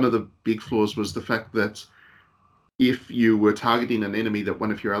 one of the big flaws was the fact that if you were targeting an enemy that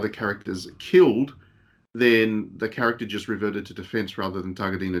one of your other characters killed, then the character just reverted to defense rather than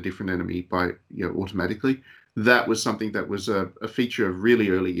targeting a different enemy by automatically. That was something that was a feature of really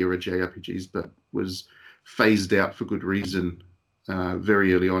early era JRPGs, but was phased out for good reason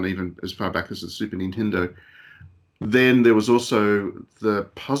very early on, even as far back as the Super Nintendo. Then there was also the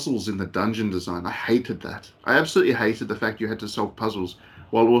puzzles in the dungeon design. I hated that. I absolutely hated the fact you had to solve puzzles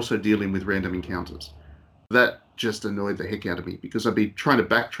while also dealing with random encounters. That just annoyed the heck out of me because I'd be trying to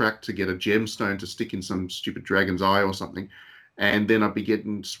backtrack to get a gemstone to stick in some stupid dragon's eye or something, and then I'd be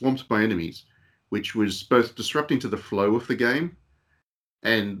getting swamped by enemies, which was both disrupting to the flow of the game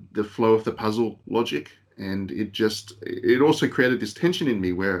and the flow of the puzzle logic. And it also created this tension in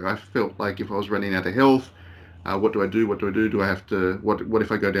me where I felt like if I was running out of health, what do I do? What do I do? Do I have to? What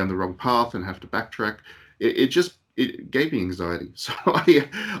if I go down the wrong path and have to backtrack? It gave me anxiety. So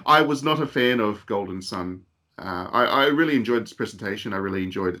I was not a fan of Golden Sun. I really enjoyed its presentation. I really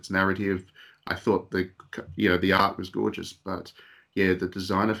enjoyed its narrative. I thought the art was gorgeous, but yeah, the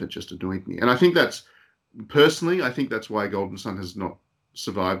design of it just annoyed me. And I think that's why Golden Sun has not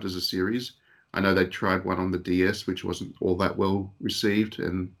survived as a series. I know they tried one on the DS, which wasn't all that well received,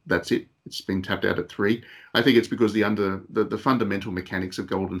 and that's it. It's been tapped out at 3. I think it's because the fundamental mechanics of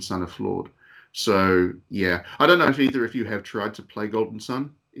Golden Sun are flawed. So yeah, I don't know if either of you have tried to play Golden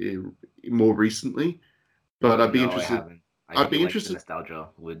Sun more recently, but I'd be interested. I haven't. I'd be feel interested. The nostalgia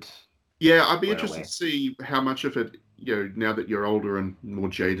would. Yeah, I'd be interested to see how much of it, now that you're older and more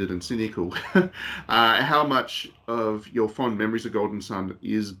jaded and cynical, how much of your fond memories of Golden Sun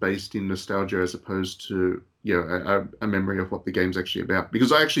is based in nostalgia as opposed to, a memory of what the game's actually about.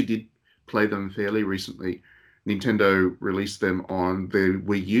 Because I actually did play them fairly recently. Nintendo released them on the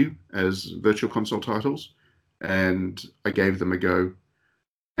Wii U as virtual console titles, and I gave them a go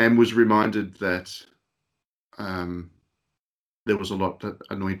and was reminded that there was a lot that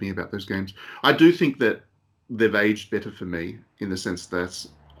annoyed me about those games. I do think that they've aged better for me in the sense that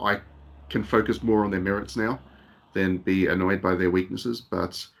I can focus more on their merits now than be annoyed by their weaknesses.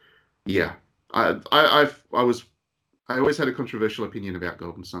 But yeah, I always had a controversial opinion about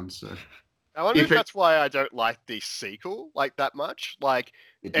Golden Sun. So I wonder if that's why I don't like the sequel like that much. Like,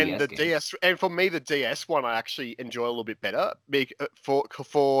 and the DS, and for me, the DS one I actually enjoy a little bit better.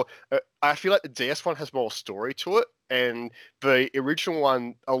 I feel like the DS one has more story to it, and the original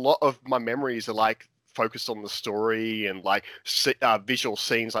one, a lot of my memories are like focused on the story and like visual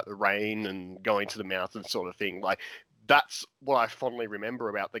scenes like the rain and going to the mountain sort of thing. Like, that's what I fondly remember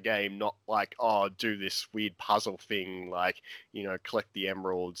about the game, not like, do this weird puzzle thing, like, collect the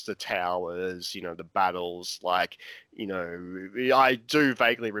emeralds, the towers, the battles. Like, I do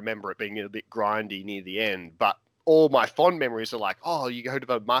vaguely remember it being a bit grindy near the end, but all my fond memories are like, you go to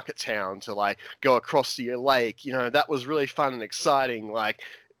the market town to like go across the lake. That was really fun and exciting. Like,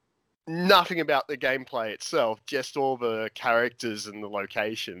 nothing about the gameplay itself, just all the characters and the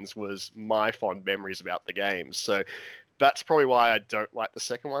locations was my fond memories about the game. So that's probably why I don't like the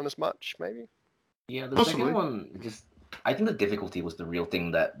second one as much, maybe. Yeah, the second one, I think the difficulty was the real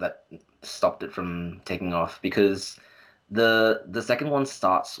thing that stopped it from taking off, because the second one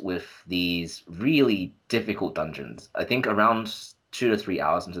starts with these really difficult dungeons. I think around 2 to 3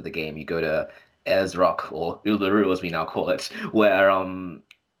 hours into the game, you go to Ayers Rock, or Uluru as we now call it, where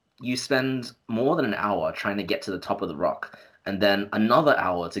you spend more than an hour trying to get to the top of the rock, and then another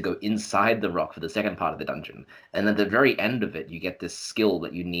hour to go inside the rock for the second part of the dungeon. And at the very end of it, you get this skill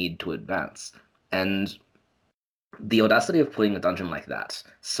that you need to advance. And the audacity of putting a dungeon like that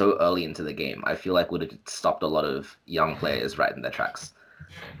so early into the game, I feel like would have stopped a lot of young players right in their tracks.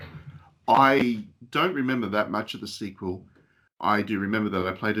 I don't remember that much of the sequel. I do remember that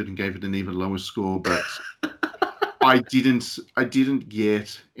I played it and gave it an even lower score, but I didn't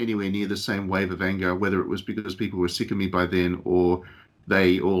get anywhere near the same wave of anger, whether it was because people were sick of me by then or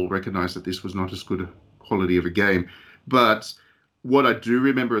they all recognized that this was not as good a quality of a game. But what I do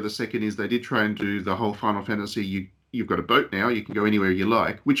remember of the second is they did try and do the whole Final Fantasy, you've got a boat now, you can go anywhere you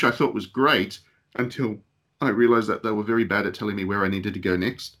like, which I thought was great until I realized that they were very bad at telling me where I needed to go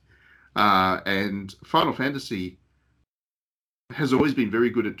next. And Final Fantasy has always been very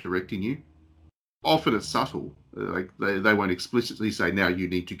good at directing you. Often it's subtle, like they won't explicitly say, now you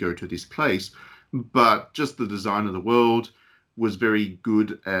need to go to this place, but just the design of the world was very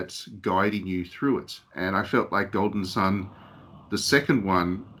good at guiding you through it. And I felt like Golden Sun, the second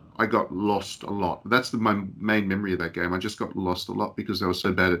one, I got lost a lot. That's my main memory of that game. I just got lost a lot because they were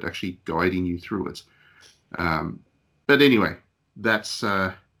so bad at actually guiding you through it. But anyway, that's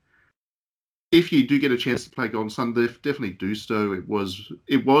if you do get a chance to play Golden Sun, definitely do so. It was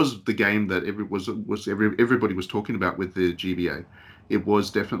the game that everybody was talking about with the GBA. It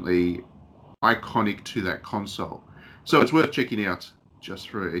was definitely iconic to that console, so it's worth checking out just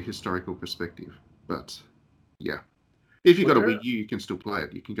for a historical perspective. But yeah, if you've got a Wii U, you can still play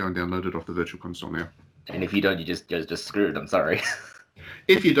it. You can go and download it off the Virtual Console now. And if you don't, you're just screwed. I'm sorry.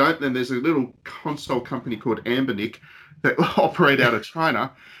 If you don't, then there's a little console company called Anbernic that operate out of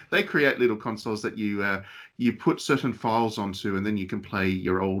China. They create little consoles that you put certain files onto, and then you can play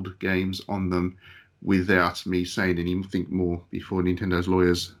your old games on them without me saying anything more before Nintendo's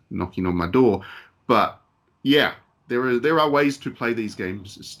lawyers knocking on my door. But yeah, there are ways to play these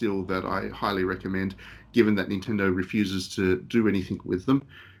games still that I highly recommend, given that Nintendo refuses to do anything with them.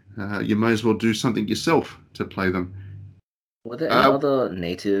 You may as well do something yourself to play them. Were there any other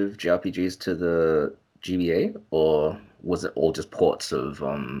native JRPGs to the GBA, or was it all just ports of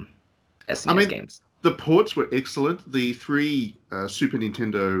SNES games? The ports were excellent. The 3 Super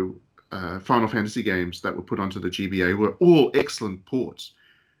Nintendo Final Fantasy games that were put onto the GBA were all excellent ports.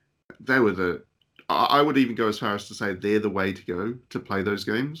 They were I would even go as far as to say they're the way to go to play those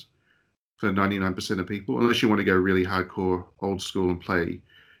games for 99% of people, unless you want to go really hardcore old school and play,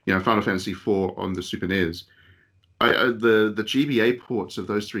 Final Fantasy IV on the Super NES. The GBA ports of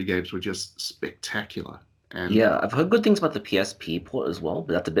those 3 games were just spectacular. And yeah, I've heard good things about the PSP port as well,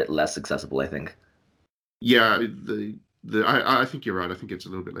 but that's a bit less accessible, I think. Yeah, I think you're right. I think it's a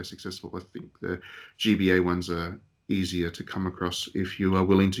little bit less accessible. I think the GBA ones are easier to come across if you are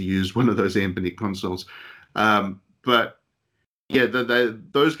willing to use one of those Anbernic consoles. But yeah,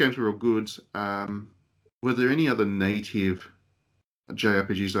 those games were all good. Were there any other native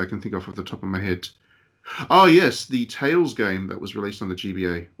JRPGs I can think of off the top of my head? Oh yes, the Tales game that was released on the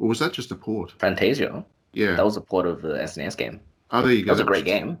GBA. Or was that just a port? Fantasia. Yeah. That was a port of the SNES game. Oh, there you go. That was a great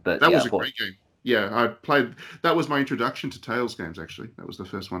game, but that was a great game. Yeah, I played. That was my introduction to Tales games. Actually, that was the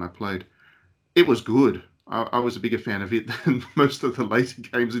first one I played. It was good. I was a bigger fan of it than most of the later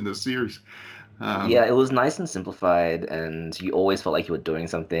games in the series. Yeah, it was nice and simplified, and you always felt like you were doing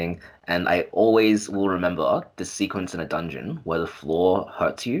something. And I always will remember the sequence in a dungeon where the floor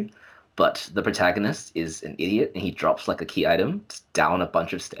hurts you, but the protagonist is an idiot and he drops like a key item down a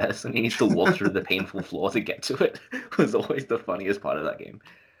bunch of stairs and he needs to walk through the painful floor to get to it. It was always the funniest part of that game.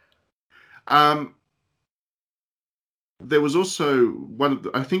 There was also one,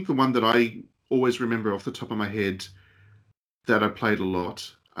 I think the one that I always remember off the top of my head that I played a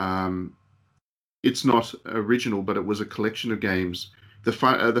lot. It's not original, but it was a collection of games. The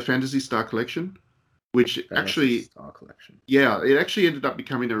Phantasy Star Collection, which actually, Star Collection. Yeah, it actually ended up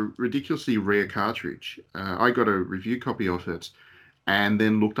becoming a ridiculously rare cartridge. I got a review copy of it, and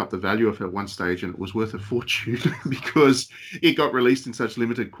then looked up the value of it at one stage, and it was worth a fortune because it got released in such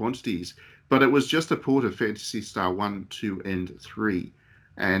limited quantities. But it was just a port of Phantasy Star 1, 2, and 3.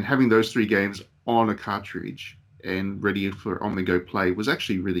 And having those 3 games on a cartridge and ready for on-the-go play was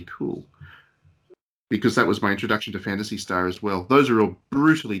actually really cool, because that was my introduction to Phantasy Star as well. Those are all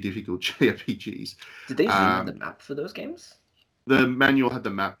brutally difficult JRPGs. Did they zoom out the map for those games? The manual had the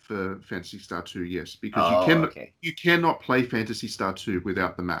map for Phantasy Star 2, yes, because you cannot play Phantasy Star 2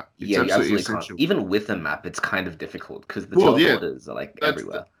 without the map. It's absolutely essential. Can't. Even with the map, it's kind of difficult because the teleporters are like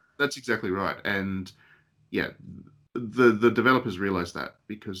everywhere. That's exactly right. And yeah, the developers realized that,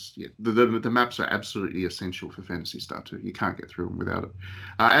 because the maps are absolutely essential for Phantasy Star 2. You can't get through them without it.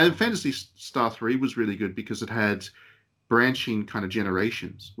 And Phantasy Star 3 was really good because it had branching kind of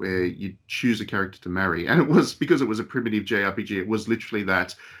generations where you choose a character to marry, and it was, because it was a primitive JRPG, it was literally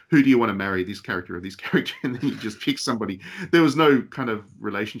that, who do you want to marry, this character or this character, and then you just pick somebody. There was no kind of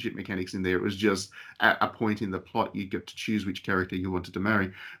relationship mechanics in there. It was just at a point in the plot you get to choose which character you wanted to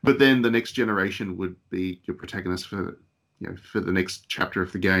marry, but then the next generation would be your protagonist for the next chapter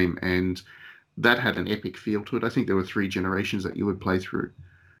of the game, and that had an epic feel to it. I think there were 3 generations that you would play through.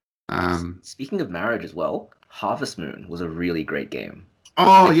 Speaking of marriage as well, Harvest Moon was a really great game.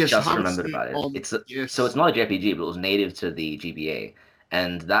 Oh, yes. Just remembered about it. So it's not a JRPG, but it was native to the GBA,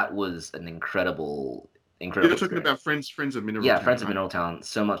 and that was an incredible. You're talking about Friends of Mineral Town. Yeah, Friends of Mineral Town.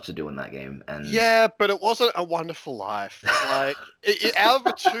 So much to do in that game, and yeah, but it wasn't A Wonderful Life. Like out of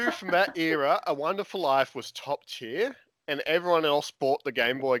the 2 from that era, A Wonderful Life was top tier. And everyone else bought the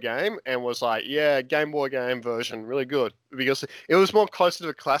Game Boy game and was like, yeah, Game Boy game version, really good. Because it was more closer to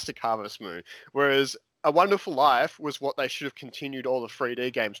the classic Harvest Moon. Whereas A Wonderful Life was what they should have continued all the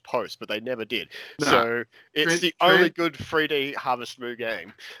 3D games post, but they never did. No. So it's the only good 3D Harvest Moon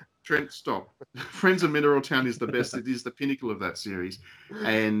game. Trent, stop. Friends of Mineral Town is the best. It is the pinnacle of that series.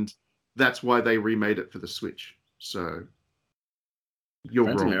 And that's why they remade it for the Switch. So You're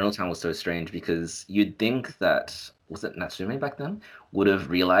Friends wrong. of Mineral Town was so strange because you'd think that, was it Natsume back then, would have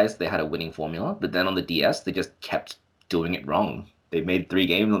realized they had a winning formula, but then on the DS, they just kept doing it wrong. They made 3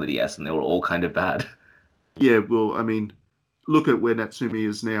 games on the DS and they were all kind of bad. Yeah, well, I mean, look at where Natsume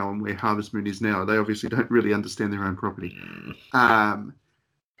is now and where Harvest Moon is now. They obviously don't really understand their own property. Mm.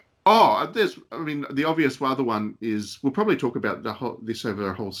 The obvious other one is, we'll probably talk about this over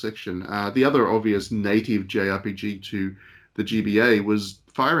a whole section. The other obvious native JRPG to the GBA was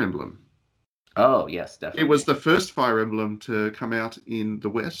Fire Emblem. Oh, yes, It definitely. was the first Fire Emblem to come out in the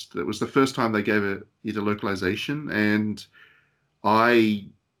West. It was the first time they gave it a localization, and I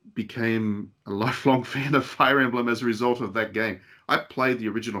became a lifelong fan of Fire Emblem as a result of that game. I played the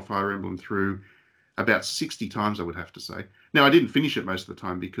original Fire Emblem through about 60 times, I would have to say. Now, I didn't finish it most of the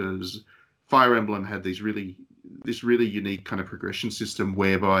time because Fire Emblem had this really unique kind of progression system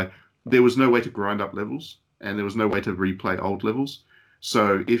whereby there was no way to grind up levels and there was no way to replay old levels.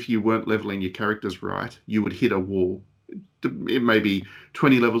 So if you weren't leveling your characters right, you would hit a wall. It may be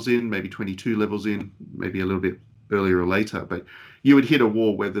 20 levels in, maybe 22 levels in, maybe a little bit earlier or later, but you would hit a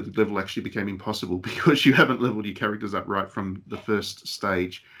wall where the level actually became impossible because you haven't leveled your characters up right from the first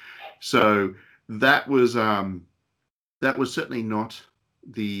stage. So that was certainly not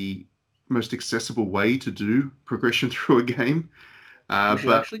the most accessible way to do progression through a game. We should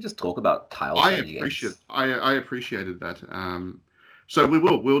But actually just talk about tile I strategy games. appreciated that. So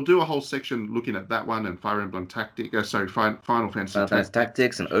we'll do a whole section looking at that one and Fire Emblem Final Fantasy Final Fantasy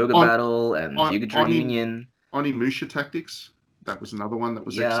Tactics and Ogre on Battle and on Hyuga on Reunion. Onimusha Tactics. That was another one that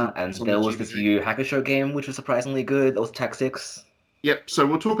was Yeah, excellent. and On there the was this GBA. Yu Hakusho game, which was surprisingly good. That was Tactics. Yep. So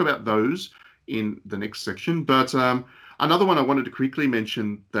we'll talk about those in the next section. But another one I wanted to quickly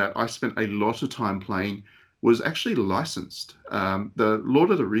mention that I spent a lot of time playing was actually licensed. The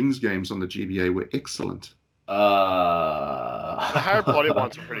Lord of the Rings games on the GBA were excellent. The Harry Potter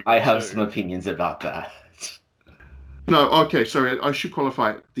ones are pretty good I have too. some opinions about that. No, okay, sorry, I should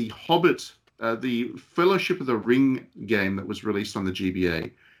qualify. The Hobbit, the Fellowship of the Ring game that was released on the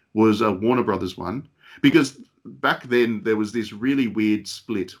GBA was a Warner Brothers one, because back then there was this really weird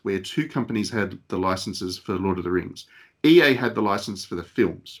split where two companies had the licenses for Lord of the Rings. EA had the license for the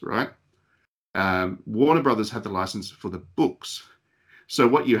films, right? Warner Brothers had the license for the books. So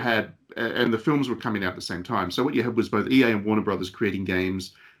what you had, and the films were coming out at the same time. So what you had was both EA and Warner Brothers creating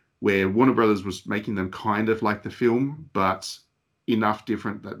games where Warner Brothers was making them kind of like the film, but enough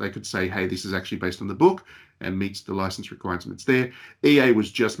different that they could say, hey, this is actually based on the book and meets the license requirements there. EA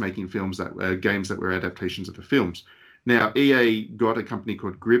was just making games that were adaptations of the films. Now, EA got a company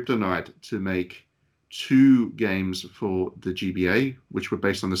called Kryptonite to make 2 games for the GBA, which were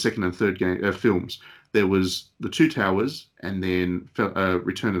based on the second and third films. There was The Two Towers and then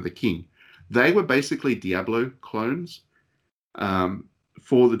Return of the King. They were basically Diablo clones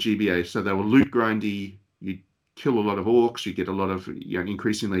for the GBA. So they were loot grindy. You kill a lot of orcs. You get a lot of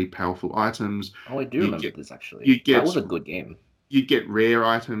increasingly powerful items. Oh, I do remember this actually. That was a good game. You get rare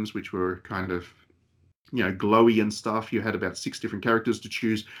items, which were kind of glowy and stuff. You had about 6 different characters to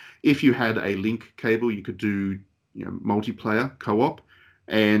choose. If you had a link cable, you could do multiplayer co-op.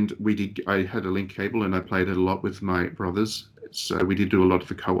 And I had a link cable and I played it a lot with my brothers. So we did do a lot of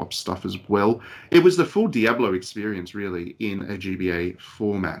the co-op stuff as well. It was the full Diablo experience, really, in a GBA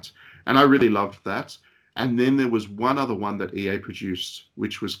format. And I really loved that. And then there was one other one that EA produced,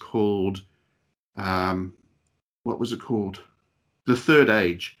 which was called, what was it called? The Third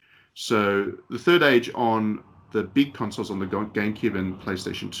Age. So the Third Age on the big consoles, on the GameCube and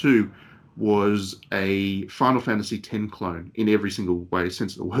PlayStation 2, was a Final Fantasy X clone in every single way,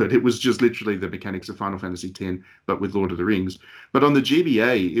 sense of the word. It was just literally the mechanics of Final Fantasy X, but with Lord of the Rings. But on the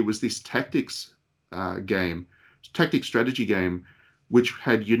GBA, it was this tactics strategy game, which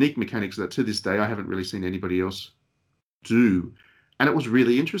had unique mechanics that to this day I haven't really seen anybody else do. And it was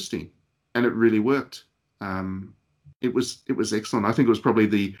really interesting, and it really worked. It was excellent. I think it was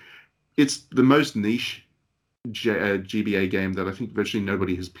probably it's the most niche GBA game that I think virtually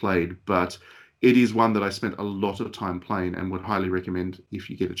nobody has played, but it is one that I spent a lot of time playing and would highly recommend if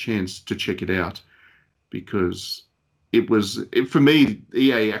you get a chance to check it out, because for me,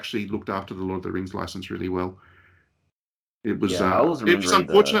 EA actually looked after the Lord of the Rings license really well. It was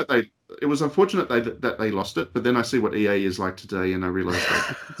unfortunate that they lost it, but then I see what EA is like today, and I realize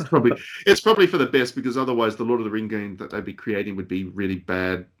that it's probably for the best, because otherwise the Lord of the Ring game that they'd be creating would be really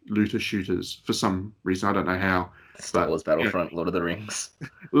bad looter shooters for some reason. I don't know how. Star Wars Battlefront, Lord of the Rings.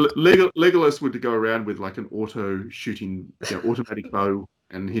 Legolas would go around with like an auto shooting, automatic bow,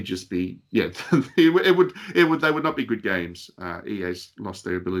 and he'd just be they would not be good games. EA's lost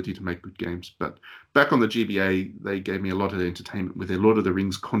their ability to make good games, but back on the GBA, they gave me a lot of entertainment with their Lord of the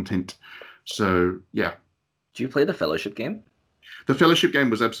Rings content. So yeah. Do you play the Fellowship game? The Fellowship game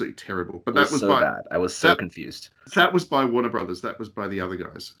was absolutely terrible, but that was so bad. I was so confused. That was by Warner Brothers. That was by the other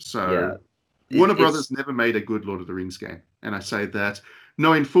guys. So Warner Brothers never made a good Lord of the Rings game, and I say that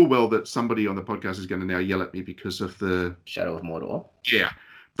knowing full well that somebody on the podcast is going to now yell at me because of the Shadow of Mordor. Yeah,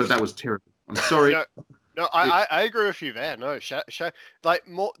 but that was terrible. I'm sorry. No, I agree with you there. No, the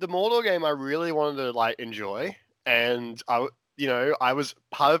Mordor game I really wanted to like enjoy, and I was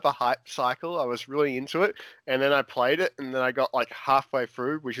part of a hype cycle. I was really into it, and then I played it, and then I got like halfway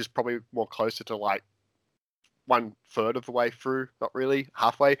through, which is probably more closer to like 1/3 of the way through, not really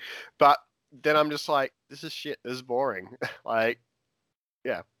halfway. But then I'm just like, this is shit. This is boring. Like,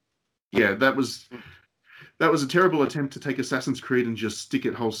 yeah. Yeah, that was a terrible attempt to take Assassin's Creed and just stick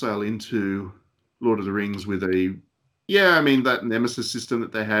it wholesale into Lord of the Rings with that Nemesis system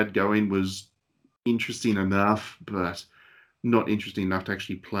that they had going was interesting enough, but not interesting enough to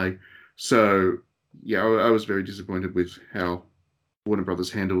actually play. So, yeah, I was very disappointed with how Warner Brothers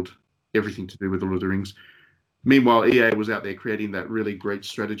handled everything to do with the Lord of the Rings. Meanwhile, EA was out there creating that really great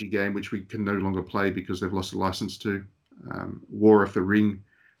strategy game, which we can no longer play because they've lost the license to. War of the Ring.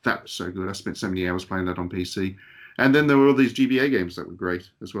 That was so good. I spent so many hours playing that on PC. And then there were all these GBA games that were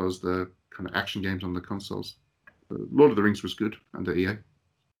great, as well as the kind of action games on the consoles. Lord of the Rings was good under EA.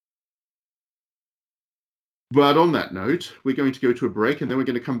 But on that note, we're going to go to a break, and then we're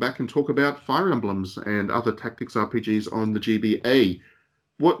going to come back and talk about Fire Emblems and other tactics RPGs on the GBA.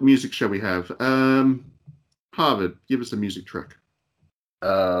 What music shall we have? Harvard, give us a music track.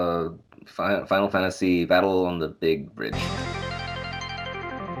 Final Fantasy Battle on the Big Bridge.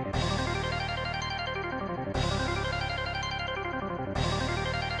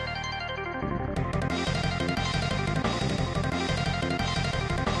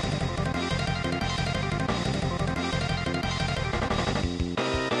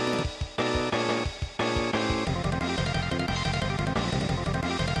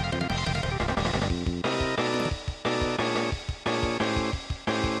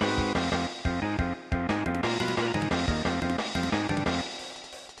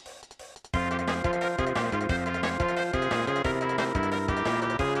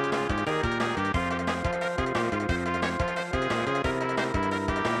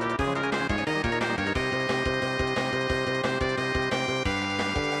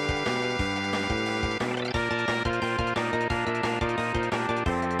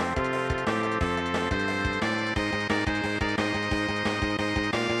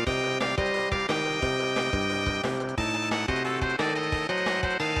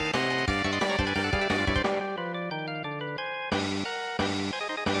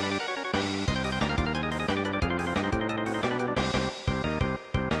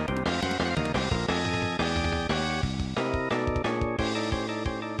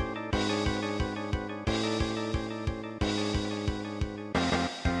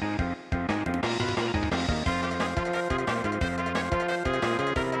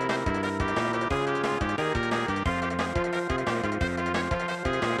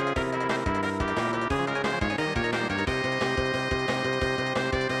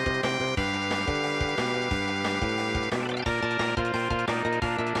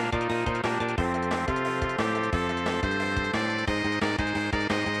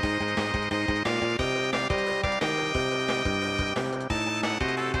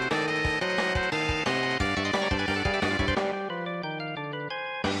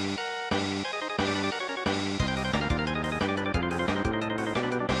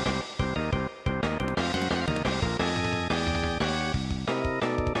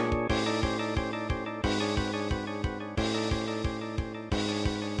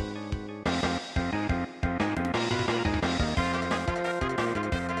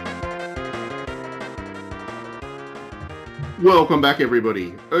 Welcome back,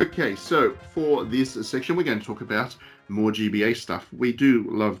 everybody. Okay, so for this section, we're going to talk about more GBA stuff. We do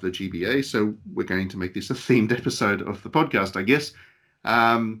love the GBA, so we're going to make this a themed episode of the podcast, I guess.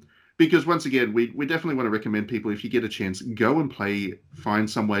 Because once again, we definitely want to recommend people, if you get a chance, go and find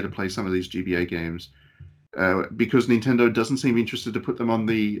some way to play some of these GBA games. Because Nintendo doesn't seem interested to put them on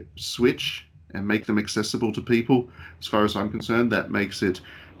the Switch and make them accessible to people, as far as I'm concerned, that makes it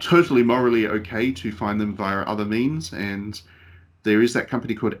totally morally okay to find them via other means. And there is that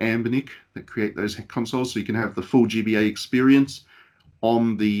company called Anbernic that create those consoles, so you can have the full GBA experience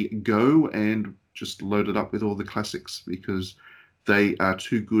on the go and just load it up with all the classics, because they are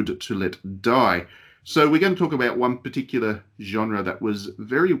too good to let die. So we're going to talk about one particular genre that was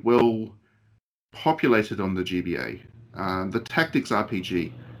very well populated on the GBA, the tactics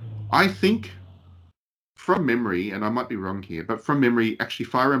RPG. I think, from memory, and I might be wrong here, but from memory, actually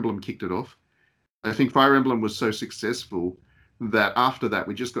Fire Emblem kicked it off. I think Fire Emblem was so successful that after that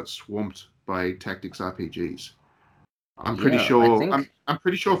we just got swamped by tactics RPGs. I'm pretty sure. I'm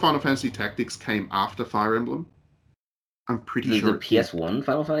pretty sure Final Fantasy Tactics came after Fire Emblem. I'm pretty sure. The PS1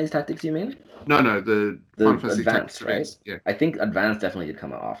 Final Fantasy Tactics, you mean? No, the Final Fantasy Advanced, Tactics, right? Yeah. I think Advanced definitely did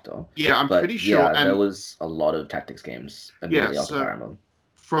come out after. Yeah, I'm pretty sure. Yeah, there was a lot of tactics games immediately after Fire Emblem.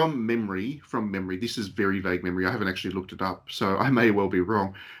 From memory, this is very vague memory. I haven't actually looked it up, so I may well be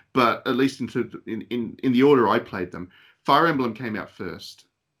wrong. But at least in the order I played them, Fire Emblem came out first,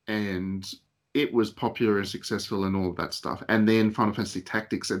 and it was popular and successful and all of that stuff. And then Final Fantasy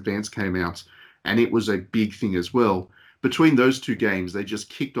Tactics Advanced came out, and it was a big thing as well. Between those two games, they just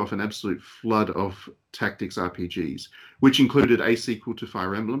kicked off an absolute flood of tactics RPGs, which included a sequel to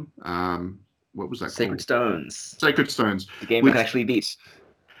Fire Emblem. What was that Sacred called? Stones. Sacred Stones. The game I actually beat.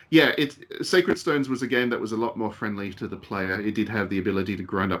 Yeah, Sacred Stones was a game that was a lot more friendly to the player. It did have the ability to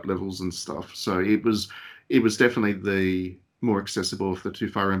grind up levels and stuff, so it was definitely the more accessible of the two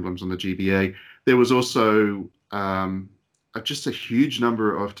Fire Emblems on the GBA. There was also just a huge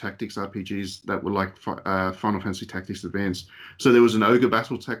number of tactics RPGs that were like Final Fantasy Tactics Advance. So there was an Ogre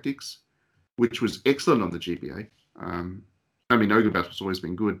Battle Tactics, which was excellent on the GBA. I mean, Ogre Battle's always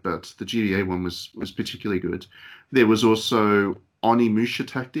been good, but the GBA one was particularly good. There was also Onimusha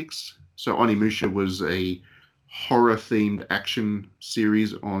Tactics. So Onimusha was a horror-themed action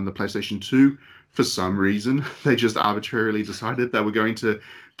series on the PlayStation 2. For some reason, they just arbitrarily decided they were going to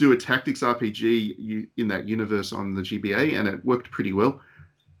do a tactics RPG in that universe on the GBA, and it worked pretty well.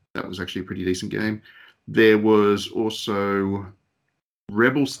 That was actually a pretty decent game. There was also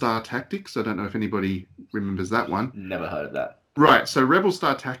Rebel Star Tactics. I don't know if anybody remembers that one. Never heard of that. Right, so Rebel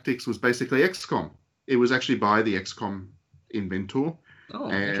Star Tactics was basically XCOM. It was actually by the XCOM inventor. Oh,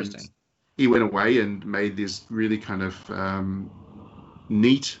 interesting. He went away and made this really kind of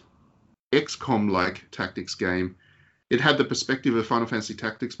neat XCOM-like tactics game. It had the perspective of Final Fantasy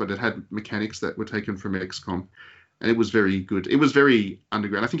Tactics, but it had mechanics that were taken from XCOM, and it was very good. It was very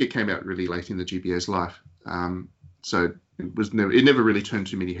underground. I think it came out really late in the GBA's life, so it never really turned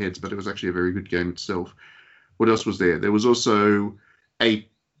too many heads, but it was actually a very good game itself. What else was there? There was also a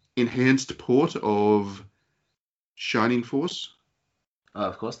enhanced port of Shining Force. Oh,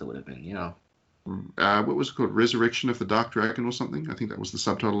 of course there would have been, yeah. What was it called? Resurrection of the Dark Dragon or something? I think that was the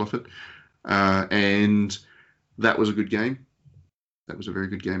subtitle of it. And that was a good game. That was a very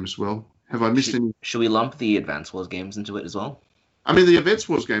good game as well. Have I missed any? Should we lump the Advance Wars games into it as well? I mean, the Advance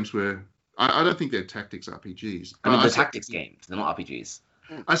Wars games were... I don't think they're tactics RPGs. I mean, they're tactics games. They're not RPGs.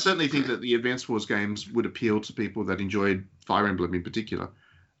 I certainly think that the Advance Wars games would appeal to people that enjoyed Fire Emblem in particular,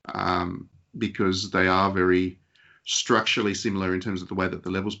 because they are very structurally similar in terms of the way that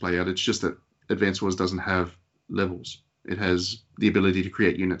the levels play out. It's just that Advance Wars doesn't have levels. It has the ability to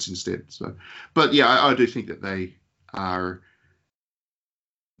create units instead. So, but yeah, I do think that they are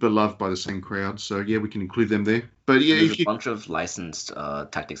beloved by the same crowd. So yeah, we can include them there. But yeah, there's a bunch of licensed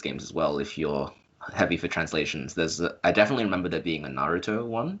tactics games as well. If you're heavy for translations, I definitely remember there being a Naruto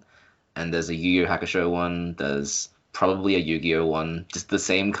one, and there's a Yu Yu Hakusho one. There's probably a Yu-Gi-Oh one. Just the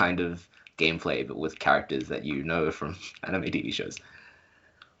same kind of gameplay, but with characters that you know from anime TV shows.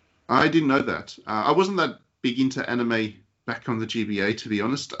 I didn't know that. I wasn't that big into anime back on the GBA, to be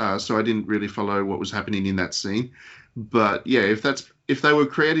honest. So I didn't really follow what was happening in that scene. But yeah, if they were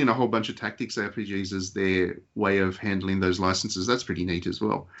creating a whole bunch of tactics RPGs as their way of handling those licenses, that's pretty neat as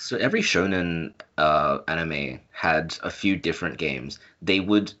well. So every shonen anime had a few different games. They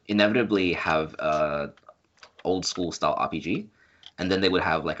would inevitably have a old school style RPG, and then they would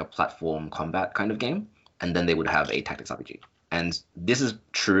have like a platform combat kind of game, and then they would have a tactics RPG. And this is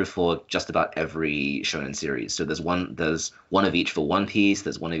true for just about every shonen series. So there's one of each for One Piece,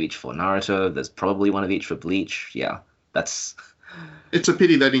 there's one of each for Naruto, there's probably one of each for Bleach. Yeah, that's... It's a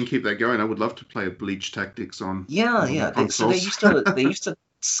pity they didn't keep that going. I would love to play a Bleach Tactics on... Yeah. So they used to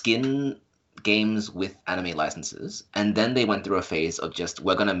skin games with anime licenses, and then they went through a phase of just,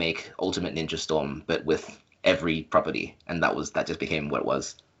 we're going to make Ultimate Ninja Storm, but with every property, and that just became what it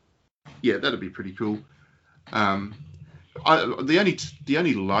was. Yeah, that'd be pretty cool. The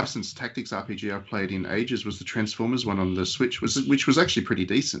only licensed tactics RPG I played in ages was the Transformers one on the Switch, which was actually pretty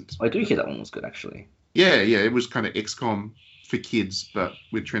decent. I do hear that one was good, actually. Yeah, it was kind of XCOM for kids, but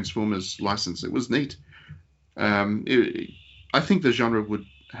with Transformers license. It was neat. I think the genre would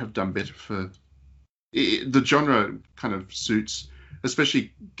have done better for... The genre kind of suits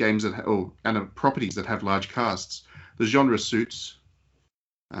especially games and properties that have large casts. The genre suits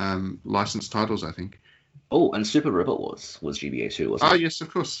licensed titles, I think. Oh, and Super Robot Wars was GBA too, wasn't it? Ah, yes,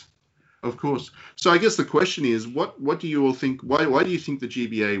 of course. Of course. So I guess the question is, what do you all think? Why do you think the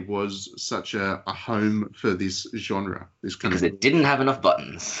GBA was such a home for this genre? Because it didn't have enough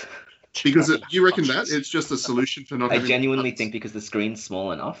buttons. Because you reckon that it's just a solution for not I having genuinely buttons? think because the screen's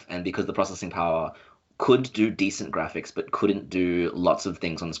small enough and because the processing power could do decent graphics but couldn't do lots of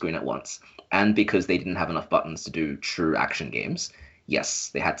things on the screen at once, and because they didn't have enough buttons to do true action games,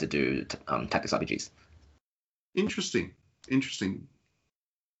 yes, they had to do tactics RPGs. Interesting.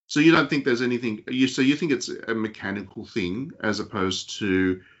 So you don't think there's anything? You think it's a mechanical thing as opposed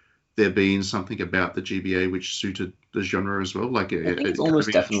to there being something about the GBA which suited the genre as well, like I think it's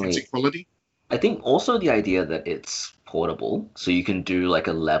almost definitely quality. I think also the idea that it's portable, so you can do like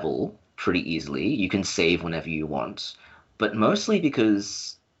a level pretty easily. You can save whenever you want, but mostly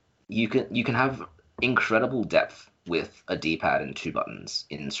because you can have incredible depth with a D-pad and 2 buttons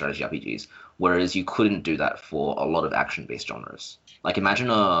in strategy RPGs, whereas you couldn't do that for a lot of action-based genres. Like imagine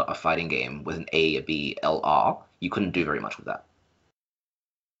a fighting game with an A, a B, L, R. You couldn't do very much with that.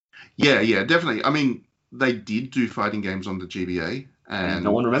 Yeah, definitely. I mean, they did do fighting games on the GBA, and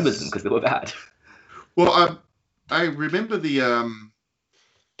no one remembers them because they were bad. Well, I remember the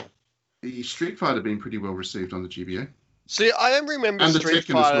Street Fighter being pretty well received on the GBA. See, I remember And the Street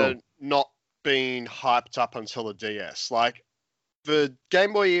Tekken as Fighter well. not being hyped up until the DS. Like the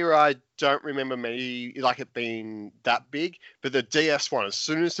Game Boy era, I don't remember it being that big. But the DS one, as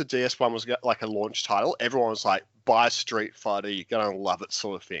soon as the DS one was like a launch title, everyone was like, "Buy Street Fighter, you're gonna love it,"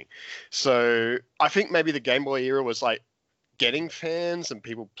 sort of thing. So I think maybe the Game Boy era was like getting fans and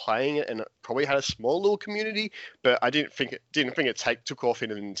people playing it, and it probably had a small little community, but I didn't think it took off in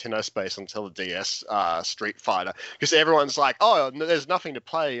the Nintendo space until the DS Street Fighter, because everyone's like, oh, there's nothing to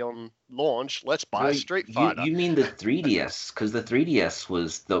play on launch, let's buy Street Fighter. You mean the 3DS, because the 3DS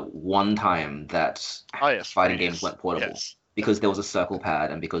was the one time that fighting games went portable, because there was a circle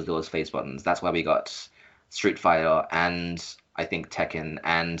pad and because there was face buttons. That's why we got Street Fighter and I think Tekken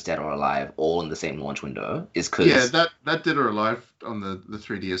and Dead or Alive all in the same launch window. That Dead or Alive on the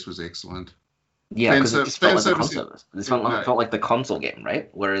 3DS was excellent. Yeah, because it just felt like the console. This felt like the console game, right?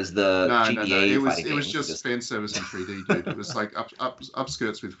 Whereas the GBA it was just fan service in 3D, dude. It was like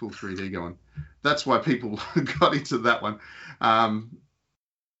upskirts with full 3D going. That's why people got into that one.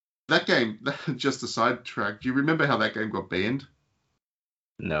 That game, just a sidetrack. Do you remember how that game got banned?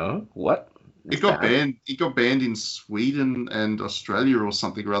 No, what? It got banned. It got banned in Sweden and Australia or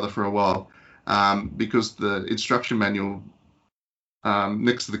something or other for a while, because the instruction manual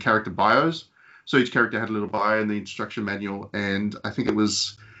next to the character bios. So each character had a little bio in the instruction manual, and I think it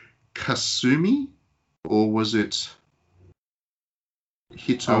was Kasumi, or was it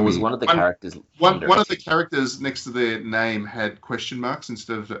Hitomi? Oh, was one of the characters. One of the characters next to their name had question marks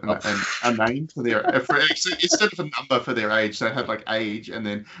instead of a name for their instead of a number for their age. So it had like age, and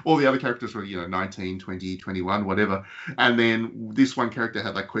then all the other characters were 19, 20, 21, whatever. And then this one character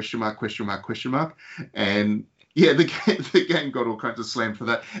had like question mark, and yeah, the game got all kinds of slammed for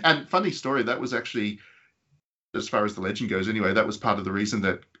that. And funny story, that was actually, as far as the legend goes, anyway, that was part of the reason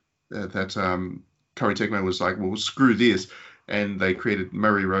that Koei Tecmo was like, well, screw this. And they created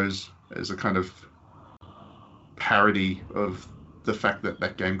Murray Rose as a kind of parody of the fact that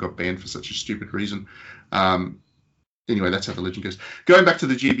that game got banned for such a stupid reason. Anyway, that's how the legend goes. Going back to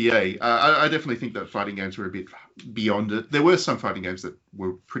the GBA, I definitely think that fighting games were a bit beyond it. There were some fighting games that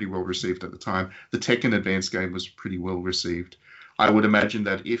were pretty well received at the time. The Tekken Advance game was pretty well received. I would imagine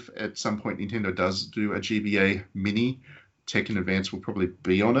that if at some point Nintendo does do a GBA Mini, Tekken Advance will probably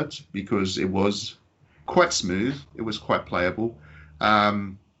be on it because it was quite smooth. It was quite playable.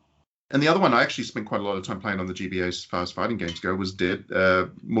 And the other one I actually spent quite a lot of time playing on the GBA as far as fighting games go was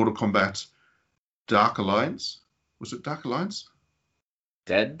Mortal Kombat Dark Alliance. Was it Dark Alliance?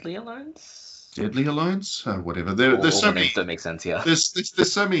 Deadly Alliance? Deadly Alliance? Whatever. There's so many. That makes sense, yeah.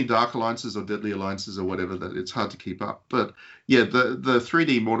 There's so many Dark Alliances or Deadly Alliances or whatever that it's hard to keep up. But yeah, the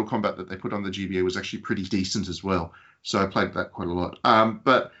 3D Mortal Kombat that they put on the GBA was actually pretty decent as well. So I played that quite a lot.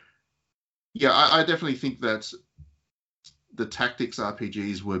 But yeah, I definitely think that the tactics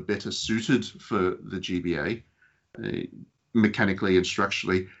RPGs were better suited for the GBA, mechanically and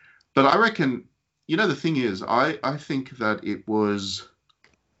structurally. But I reckon, the thing is, I think that it was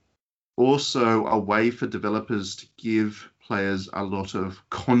also a way for developers to give players a lot of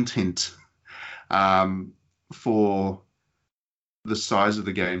content for the size of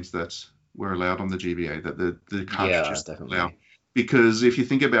the games that were allowed on the GBA, that the cartridges allowed. Because if you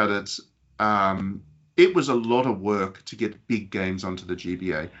think about it, it was a lot of work to get big games onto the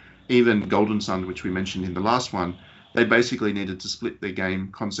GBA. Even Golden Sun, which we mentioned in the last one, they basically needed to split their game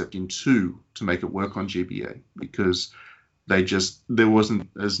concept in two to make it work on GBA because there wasn't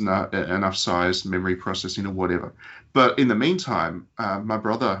enough size, memory processing, or whatever. But in the meantime, my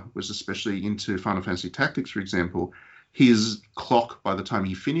brother was especially into Final Fantasy Tactics, for example. His clock by the time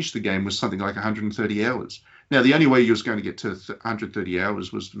he finished the game was something like 130 hours. Now, the only way you was going to get to 130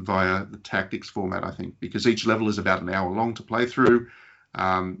 hours was via the Tactics format, I think, because each level is about an hour long to play through.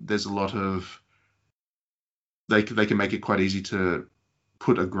 There's a lot of... They can make it quite easy to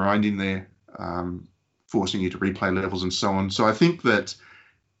put a grind in there, forcing you to replay levels and so on. So I think that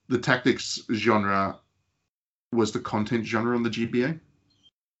the Tactics genre was the content genre on the GBA,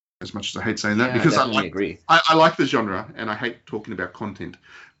 as much as I hate saying that, because I like the genre and I hate talking about content.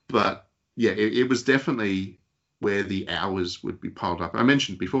 But yeah, it was definitely where the hours would be piled up. I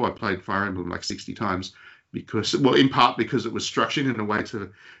mentioned before I played Fire Emblem like 60 times because, well, in part because it was structured in a way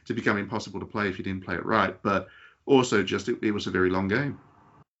to become impossible to play if you didn't play it right, but also just it was a very long game.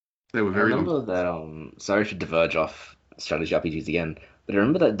 They were very long. I remember that, sorry to diverge off strategy RPGs again, but I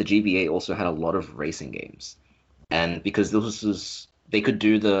remember that the GBA also had a lot of racing games. And because they could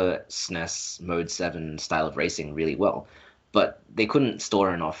do the SNES Mode 7 style of racing really well, but they couldn't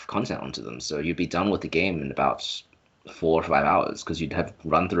store enough content onto them. So you'd be done with the game in about 4 or 5 hours because you'd have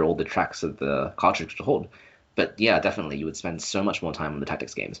run through all the tracks that the cartridge could hold. But yeah, definitely, you would spend so much more time on the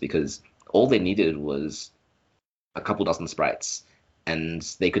Tactics games because all they needed was a couple dozen sprites, and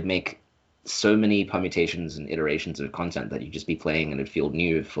they could make so many permutations and iterations of content that you'd just be playing and it'd feel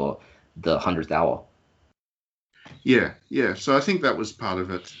new for the 100th hour. Yeah. So I think that was part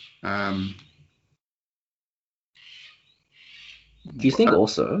of it. Do you think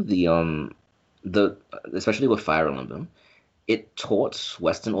also the especially with Fire Emblem, it taught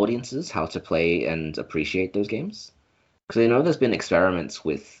Western audiences how to play and appreciate those games? Because I know there's been experiments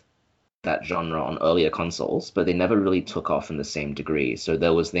with that genre on earlier consoles, but they never really took off in the same degree. So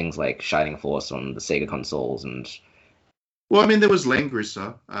there was things like Shining Force on the Sega consoles and... Well, I mean, there was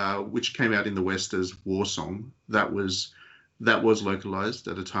Langrisser, which came out in the West as Warsong. That was localized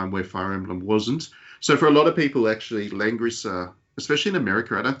at a time where Fire Emblem wasn't. So for a lot of people, actually, Langrisser, especially in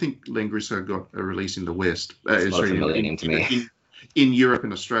America, I don't think Langrisser got a release in the West. In Europe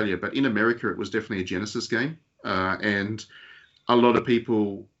and Australia, but in America, it was definitely a Genesis game. And a lot of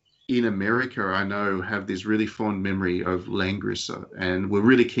people in America, I know, have this really fond memory of Langrisser, and we're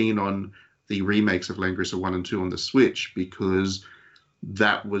really keen on the remakes of Langrisser 1 and 2 on the Switch because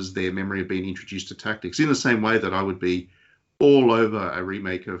that was their memory of being introduced to Tactics, in the same way that I would be all over a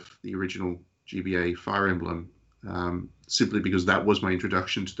remake of the original GBA Fire Emblem, simply because that was my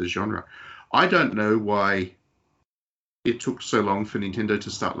introduction to the genre. I don't know why it took so long for Nintendo to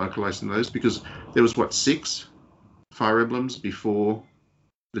start localizing those, because there was, 6 Fire Emblems before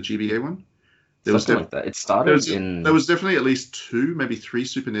the GBA one? There was like that. It started There was definitely at least 2, maybe 3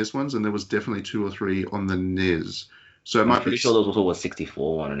 Super NES ones, and there was definitely 2 or 3 on the NES. So I'm pretty sure there was also a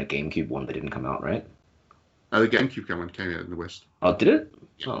 64 one and a GameCube one that didn't come out, right? The GameCube one came out in the West. Oh, did it?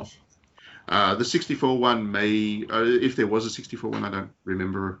 Yeah. Oh. The 64 one may, if there was a 64 one, I don't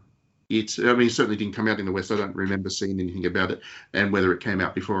remember it. I mean, it certainly didn't come out in the West. I don't remember seeing anything about it and whether it came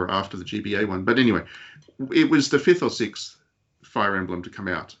out before or after the GBA one. But anyway, it was the 5th or 6th Fire Emblem to come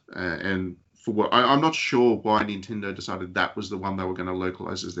out, and for what I'm not sure why Nintendo decided that was the one they were going to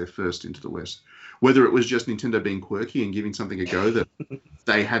localize as their first into the West. Whether it was just Nintendo being quirky and giving something a go that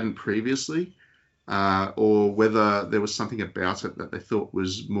they hadn't previously, or whether there was something about it that they thought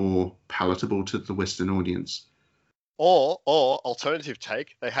was more palatable to the Western audience. Or alternative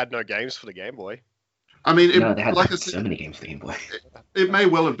take, they had no games for the Game Boy. I mean, they had so many games for the Game Boy. It may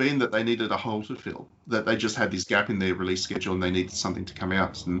well have been that they needed a hole to fill, that they just had this gap in their release schedule and they needed something to come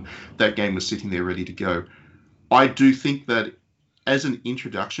out, and that game was sitting there ready to go. I do think that as an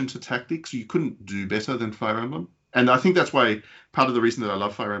introduction to Tactics, you couldn't do better than Fire Emblem. And I think that's why part of the reason that I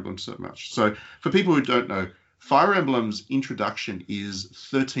love Fire Emblem so much. So for people who don't know, Fire Emblem's introduction is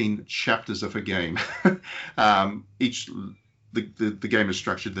 13 chapters of a game. The game is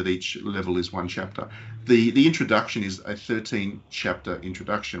structured that each level is 1 chapter. The introduction is a 13-chapter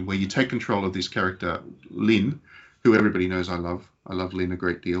introduction where you take control of this character, Lyn, who everybody knows I love. I love Lyn a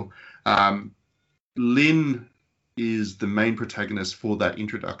great deal. Lyn is the main protagonist for that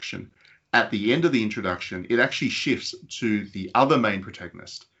introduction. At the end of the introduction, it actually shifts to the other main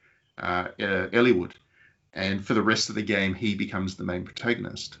protagonist, Eliwood. And for the rest of the game, he becomes the main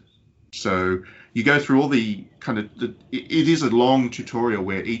protagonist. So you go through all the kind of... It is a long tutorial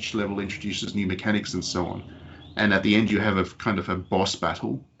where each level introduces new mechanics and so on. and at the end you have a kind of a boss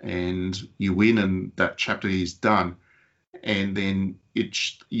battle, and you win, and that chapter is done, and then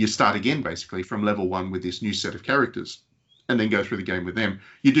you start again basically from level 1 with this new set of characters, and then go through the game with them.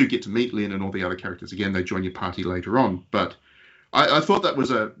 You do get to meet Lyn and all the other characters again. They join your party later on, but I thought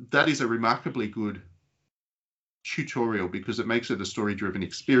that is a remarkably good tutorial because it makes it a story-driven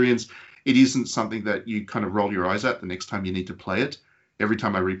experience. It isn't something that you kind of roll your eyes at the next time you need to play it. Every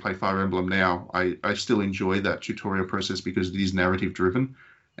time I replay Fire Emblem now, I still enjoy that tutorial process because it is narrative-driven,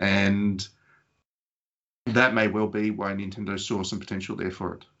 and that may well be why Nintendo saw some potential there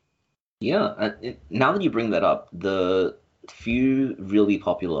for it. Yeah, now that you bring that up, the few really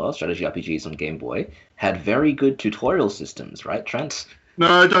popular strategy RPGs on Game Boy had very good tutorial systems, right, Trent?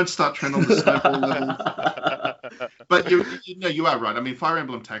 No, don't start Trent on the snowball level. But you are right. I mean, Fire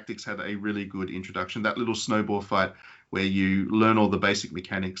Emblem Tactics had a really good introduction. That little snowball fight where you learn all the basic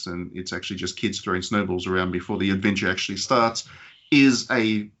mechanics and it's actually just kids throwing snowballs around before the adventure actually starts is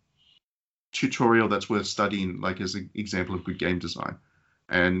a tutorial that's worth studying, like as an example of good game design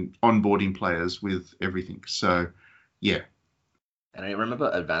and onboarding players with everything. So, yeah. And I remember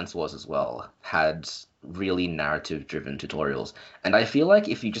Advance Wars as well had really narrative-driven tutorials. And I feel like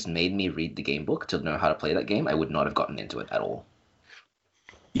if you just made me read the game book to know how to play that game, I would not have gotten into it at all.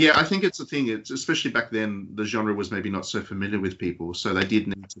 Yeah, I think it's the thing. It's especially back then, the genre was maybe not so familiar with people, so they did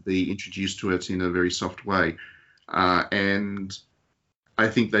need to be introduced to it in a very soft way. And I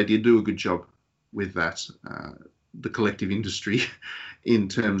think they did do a good job with that, the collective industry, in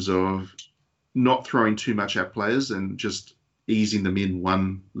terms of not throwing too much at players and just easing them in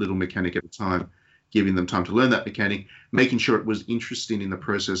one little mechanic at a time, giving them time to learn that mechanic, making sure it was interesting in the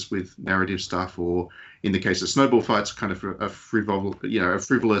process with narrative stuff, or in the case of snowball fights, kind of a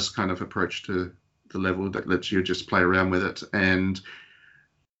frivolous kind of approach to the level that lets you just play around with it. And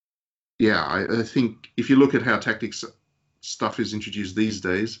yeah, I think if you look at how tactics stuff is introduced these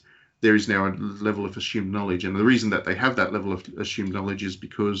days, there is now a level of assumed knowledge. And the reason that they have that level of assumed knowledge is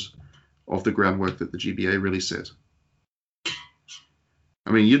because of the groundwork that the GBA really set. I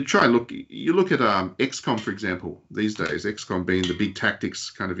mean, you look at XCOM, for example, these days, XCOM being the big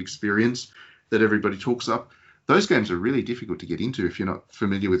tactics kind of experience that everybody talks up. Those games are really difficult to get into if you're not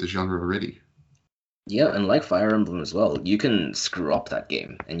familiar with the genre already. Yeah, and like Fire Emblem as well, you can screw up that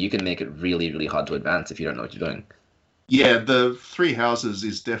game, and you can make it really, really hard to advance if you don't know what you're doing. Yeah, the Three Houses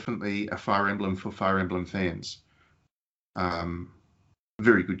is definitely a Fire Emblem for Fire Emblem fans.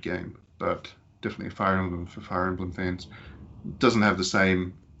 Very good game, but definitely a Fire Emblem for Fire Emblem fans. Doesn't have the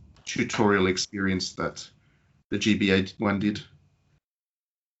same tutorial experience that the GBA one did.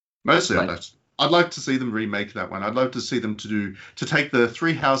 Mostly, Right. I'd like to see them remake that one. I'd love to see them to take the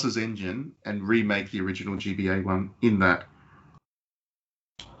Three Houses engine and remake the original GBA one in that,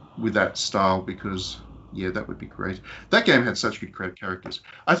 with that style, because yeah, that would be great. That game had such good characters.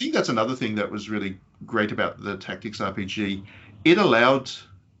 I think that's another thing that was really great about the Tactics RPG. It allowed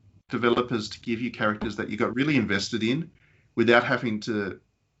developers to give you characters that you got really invested in without having to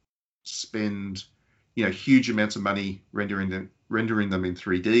spend, huge amounts of money rendering them in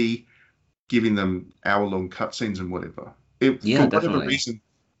 3D, giving them hour-long cutscenes and whatever. Definitely.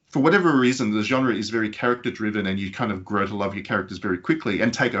 For whatever reason, the genre is very character-driven, and you kind of grow to love your characters very quickly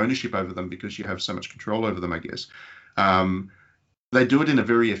and take ownership over them because you have so much control over them, I guess. They do it in a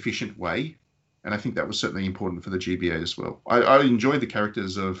very efficient way, and I think that was certainly important for the GBA as well. I enjoyed the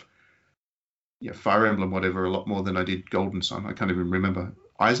characters of Fire Emblem, whatever, a lot more than I did Golden Sun. I can't even remember.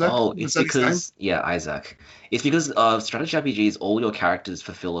 Isaac? Oh, it's because, Isaac. It's because strategy RPGs, all your characters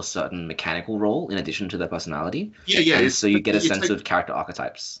fulfill a certain mechanical role in addition to their personality. Yeah. And so you get a sense of character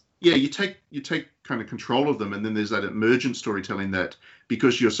archetypes. Yeah, you take kind of control of them, and then there's that emergent storytelling that,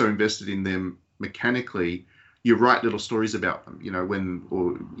 because you're so invested in them mechanically, you write little stories about them,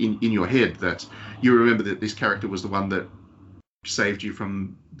 in your head, that you remember that this character was the one that saved you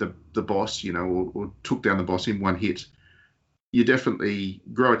from the boss, or took down the boss in one hit. You definitely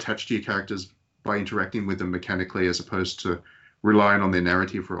grow attached to your characters by interacting with them mechanically as opposed to relying on their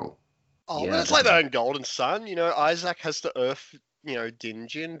narrative role. Oh, yeah, but it's like that in Golden Sun. Isaac has the Earth,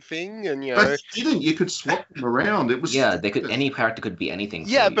 Dinjin thing, and But you didn't. You could swap them around. It was any character could be anything.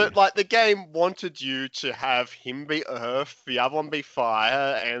 Yeah, but like the game wanted you to have him be Earth, the other one be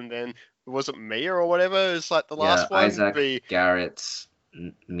Fire, and then was it Mia or whatever? It's like the last one Isaac, be Garrett,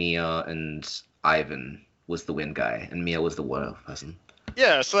 Mia, and Ivan was the wind guy, and Mia was the water person.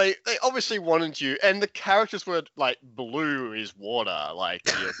 Yeah, so they obviously wanted you, and the characters were like, blue is water, like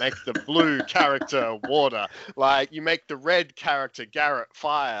you make the blue character water, like you make the red character Garrett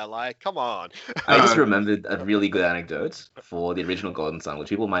fire, like come on. I just remembered a really good anecdote for the original Golden Sun, which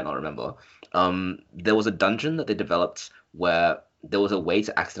people might not remember. There was a dungeon that they developed where there was a way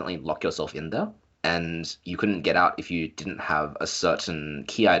to accidentally lock yourself in there, and you couldn't get out if you didn't have a certain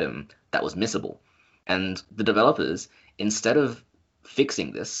key item that was missable. And the developers, instead of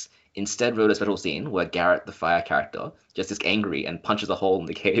fixing this, instead wrote a special scene where Garrett, the fire character, just is angry and punches a hole in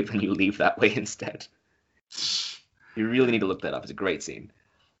the cave, and you leave that way instead. You really need to look that up. It's a great scene.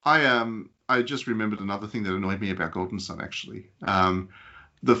 I just remembered another thing that annoyed me about Golden Sun, actually.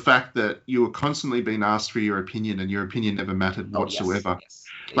 The fact that you were constantly being asked for your opinion, and your opinion never mattered whatsoever. Yes.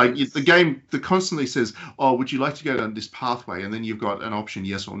 Like the game that constantly says, "Oh, would you like to go down this pathway?" And then you've got an option,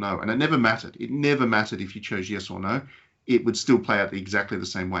 yes or no, and it never mattered. It never mattered if you chose yes or no. It would still play out exactly the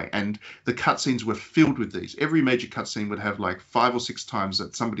same way. And the cutscenes were filled with these. Every major cutscene would have like 5 or 6 times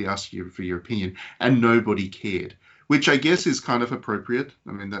that somebody asked you for your opinion, and nobody cared, which I guess is kind of appropriate.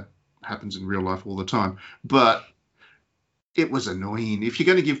 I mean, that happens in real life all the time. But it was annoying. If you're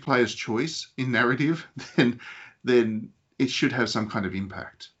going to give players choice in narrative, then it should have some kind of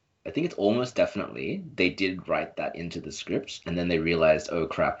impact. I think it's almost definitely they did write that into the script, and then they realized, oh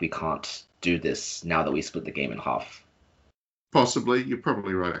crap, we can't do this now that we split the game in half. Possibly. You're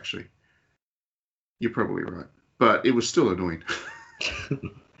probably right, actually. You're probably right. But it was still annoying.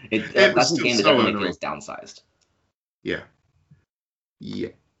 That's a game that definitely feels downsized. Yeah.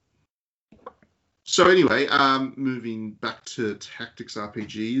 So anyway, moving back to tactics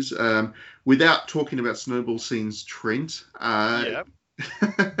RPGs, without talking about Snowball Scenes, Trent. Yeah.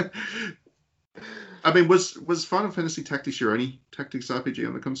 I mean, was Final Fantasy Tactics your only tactics RPG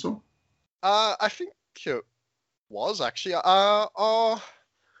on the console? I think it was actually. I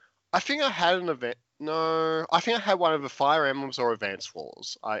think I had an event. No, I think I had one of the Fire Emblems or Advance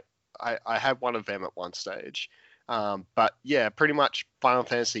Wars. I had one of them at one stage. But yeah, pretty much Final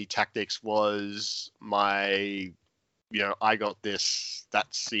Fantasy Tactics was my, I got this,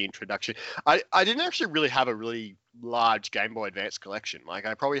 that's the introduction. I didn't actually really have a really large Game Boy Advance collection. Like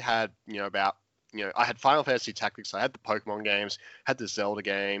I probably had, I had Final Fantasy Tactics, I had the Pokemon games, had the Zelda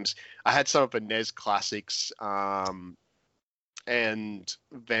games, I had some of the NES classics, and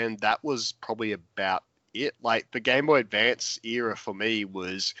then that was probably about it. Like the Game Boy Advance era for me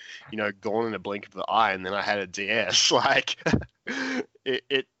was, gone in a blink of the eye, and then I had a DS. Like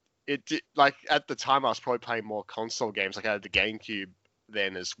it like at the time I was probably playing more console games. Like I had the GameCube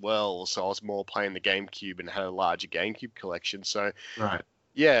then as well, so I was more playing the GameCube and had a larger GameCube collection. So right,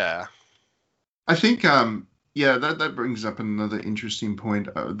 yeah, I think that brings up another interesting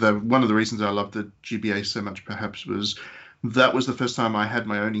point. One of the reasons I loved the GBA so much perhaps was that was the first time I had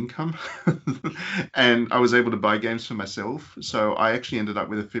my own income and I was able to buy games for myself. So I actually ended up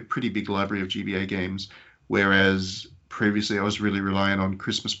with a pretty big library of GBA games, whereas previously I was really relying on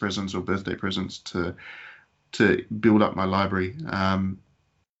Christmas presents or birthday presents to build up my library. I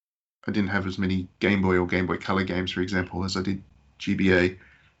didn't have as many Game Boy or Game Boy Color games, for example, as I did GBA.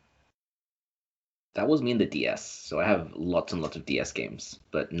 That was me in the DS. So I have lots and lots of DS games,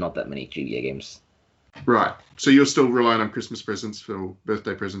 but not that many GBA games. Right. So you're still relying on Christmas presents for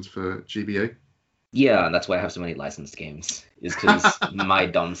birthday presents for GBA? Yeah, that's why I have so many licensed games. Is because my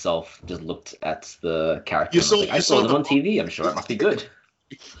dumb self just looked at the character and was like, I saw them on TV. I'm sure it must be good.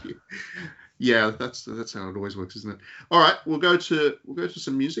 Yeah, that's how it always works, isn't it? All right, we'll go to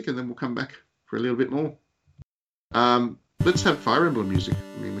some music and then we'll come back for a little bit more. Let's have Fire Emblem music.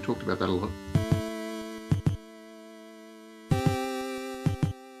 I mean, we talked about that a lot.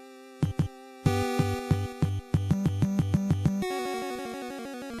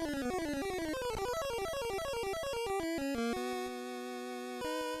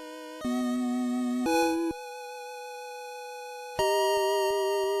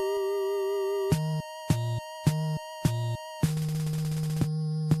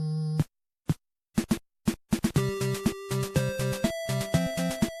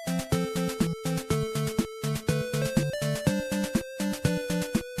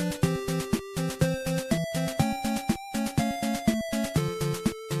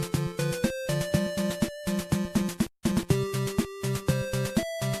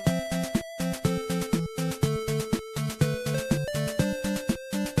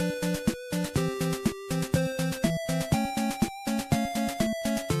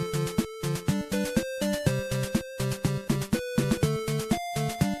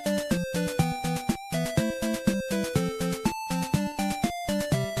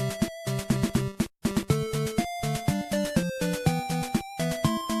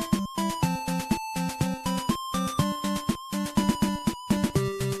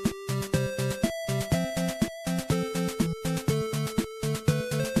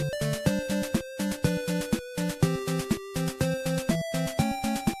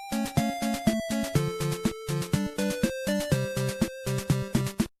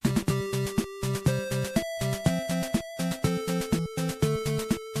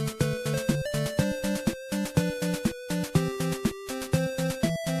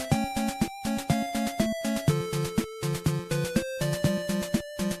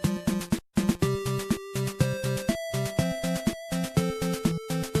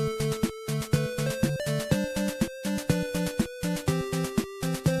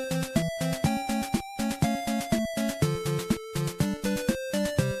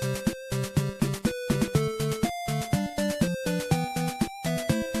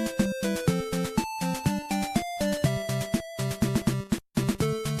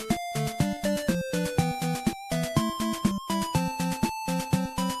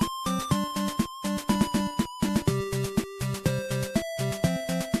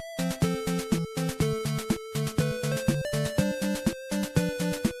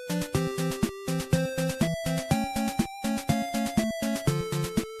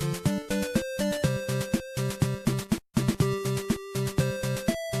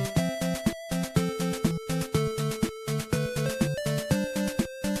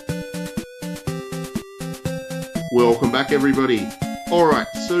 Welcome back, everybody. All right,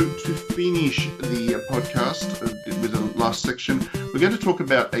 so to finish the podcast with the last section, we're going to talk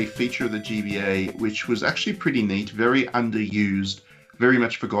about a feature of the GBA which was actually pretty neat, very underused, very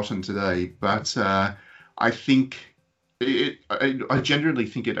much forgotten today, but I think I genuinely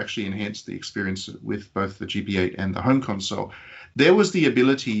think it actually enhanced the experience with both the GBA and the home console. There was the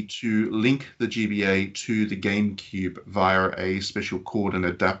ability to link the GBA to the GameCube via a special cord and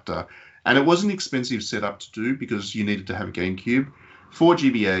adapter. And it was an expensive setup to do because you needed to have a GameCube, 4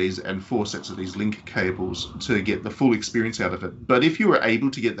 GBAs and 4 sets of these link cables to get the full experience out of it. But if you were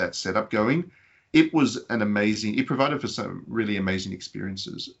able to get that setup going, it provided for some really amazing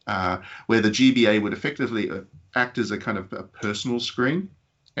experiences where the GBA would effectively act as a kind of a personal screen,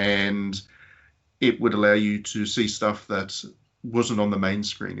 and it would allow you to see stuff that wasn't on the main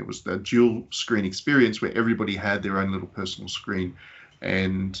screen. It was the dual screen experience where everybody had their own little personal screen,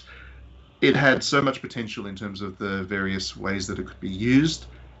 and it had so much potential in terms of the various ways that it could be used.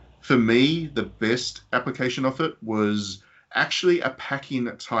 For me, the best application of it was actually a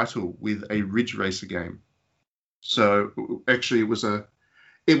pack-in title with a Ridge Racer game. So actually it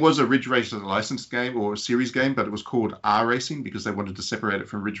was a Ridge Racer licensed game or a series game, but it was called R-Racing because they wanted to separate it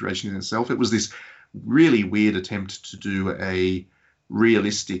from Ridge Racing itself. It was this really weird attempt to do a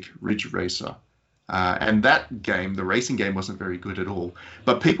realistic Ridge Racer. And that game, the racing game, wasn't very good at all.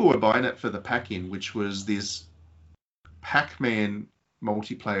 But people were buying it for the pack-in, which was this Pac-Man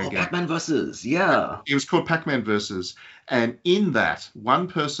multiplayer game. Pac-Man Versus, yeah. It was called Pac-Man Versus. And in that, one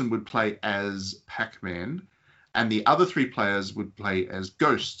person would play as Pac-Man, and the other 3 players would play as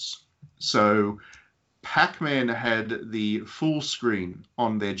ghosts. So Pac-Man had the full screen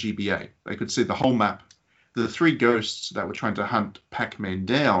on their GBA. They could see the whole map. The 3 ghosts that were trying to hunt Pac-Man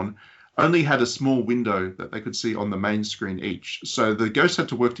down only had a small window that they could see on the main screen each. So the ghosts had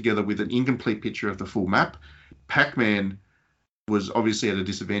to work together with an incomplete picture of the full map. Pac-Man was obviously at a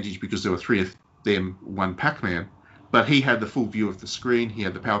disadvantage because there were 3 of them, 1 Pac-Man, but he had the full view of the screen. He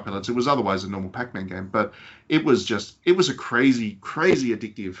had the power pellets. It was otherwise a normal Pac-Man game, but it was a crazy, crazy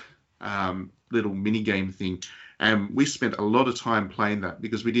addictive little mini game thing. And we spent a lot of time playing that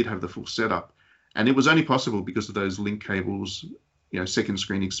because we did have the full setup, and it was only possible because of those link cables, second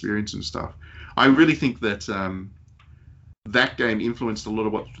screen experience and stuff. I really think that that game influenced a lot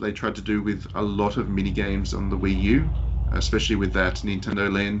of what they tried to do with a lot of mini games on the Wii U, especially with that Nintendo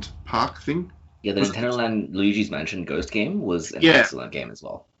Land Park thing. Yeah, the Nintendo Land Luigi's Mansion Ghost game was an excellent game as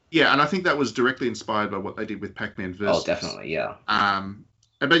well. Yeah, and I think that was directly inspired by what they did with Pac-Man Versus. Oh, definitely, yeah.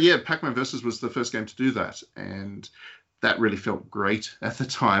 But yeah, Pac-Man Versus was the first game to do that, and that really felt great at the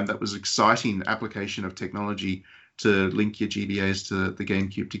time. That was exciting application of technology to link your GBAs to the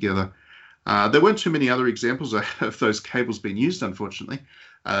GameCube together. There weren't too many other examples of those cables being used, unfortunately.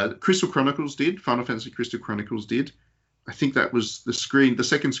 Crystal Chronicles did. Final Fantasy Crystal Chronicles did. I think that was the screen. The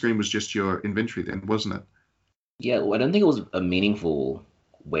second screen was just your inventory then, wasn't it? Yeah, well, I don't think it was a meaningful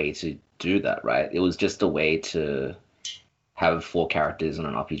way to do that, right? It was just a way to have 4 characters in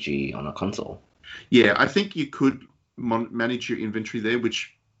an RPG on a console. Yeah, I think you could manage your inventory there,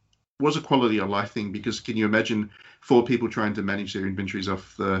 which was a quality of life thing, because can you imagine 4 people trying to manage their inventories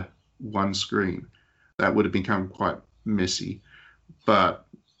off the one screen? That would have become quite messy. But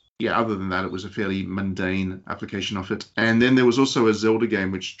yeah, other than that, it was a fairly mundane application of it. And then there was also a Zelda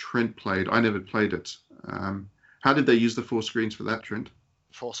game which Trent played. I never played it. How did they use the 4 screens for that, Trent?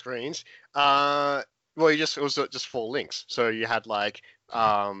 4 screens? Well, it was just 4 links. So you had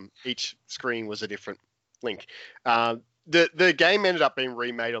each screen was a different link. The game ended up being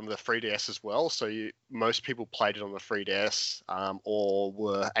remade on the 3DS as well, so most people played it on the 3DS, or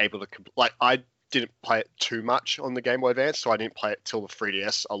were able to I didn't play it too much on the Game Boy Advance, so I didn't play it till the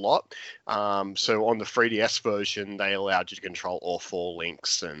 3DS a lot. So on the 3DS version, they allowed you to control all 4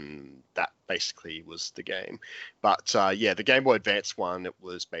 links, and that basically was the game. But the Game Boy Advance one, it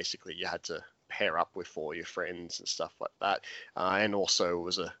was basically you had to pair up with 4 of your friends and stuff like that, and also it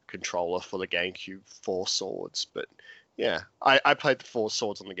was a controller for the GameCube 4 swords. But yeah, I played the 4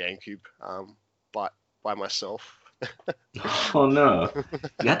 swords on the GameCube by myself. Oh no.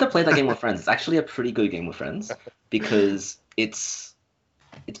 You have to play that game with friends. It's actually a pretty good game with friends because it's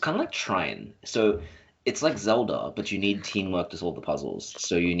kind of like Trine. So it's like Zelda, but you need teamwork to solve the puzzles.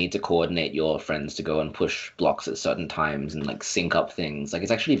 So you need to coordinate your friends to go and push blocks at certain times and sync up things.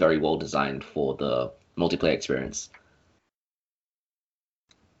 It's actually very well designed for the multiplayer experience.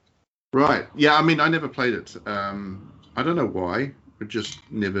 Right. Yeah, I mean, I never played it. I don't know why. I just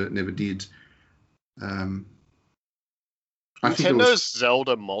never did. I think it Nintendo's was,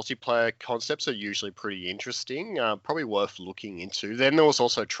 Zelda multiplayer concepts are usually pretty interesting, probably worth looking into. Then there was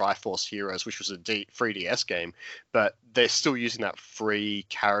also Triforce Heroes, which was a 3DS game, but they're still using that free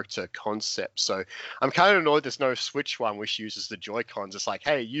character concept. So I'm kind of annoyed there's no Switch one which uses the Joy-Cons. It's like,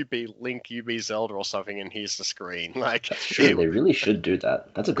 hey, you be Link, you be Zelda or something, and here's the screen. Like, That's true. They really should do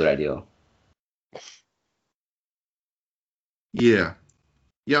that. That's a good idea. yeah.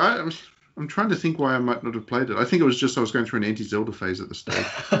 Yeah, I'm trying to think why I might not have played it. I think it was just I was going through an anti-Zelda phase at the start.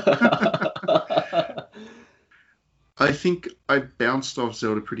 I think I bounced off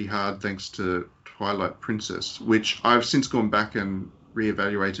Zelda pretty hard thanks to Twilight Princess, which I've since gone back and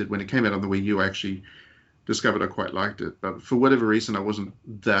reevaluated. When it came out on the Wii U, I actually discovered I quite liked it. But for whatever reason, I wasn't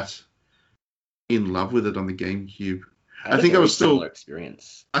that in love with it on the GameCube. I think I was still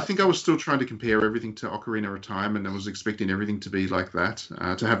experience. I think I was still trying to compare everything to Ocarina of Time, and I was expecting everything to be like that,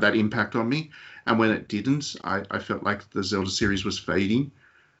 to have that impact on me. And when it didn't, I felt like the Zelda series was fading.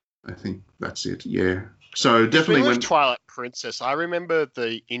 I think that's it. Yeah. So definitely with Twilight Princess, I remember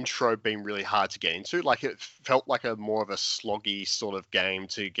the intro being really hard to get into. Like it felt like a more of a sloggy sort of game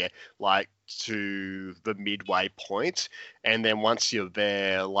to get like to the midway point, and then once you're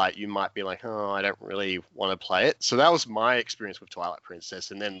there, like you might be like, oh, I don't really want to play it. So that was my experience with Twilight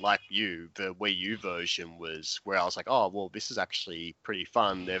Princess, and then like you, the Wii U version was where I was like, oh, well, this is actually pretty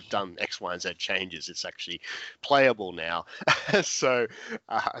fun. They've done X, Y, and Z changes. It's actually playable now. So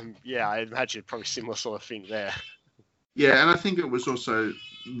yeah, I imagine probably similar sort of thing there. Yeah, and I think it was also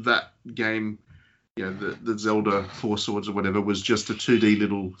that game, the Zelda Four Swords or whatever was just a 2D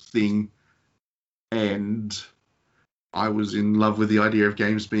little thing, and I was in love with the idea of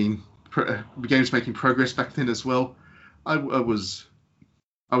games making progress back then as well. I was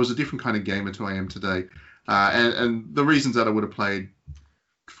a different kind of gamer to I am today, and the reasons that I would have played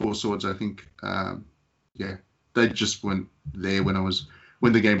Four Swords, I think, they just weren't there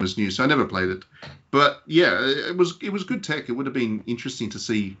when the game was new, so I never played it. But yeah, it was good tech. It would have been interesting to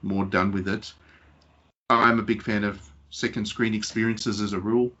see more done with it. I'm a big fan of second screen experiences as a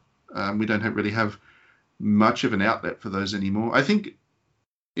rule. We don't really have much of an outlet for those anymore. I think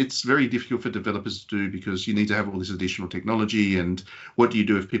it's very difficult for developers to do because you need to have all this additional technology, and what do you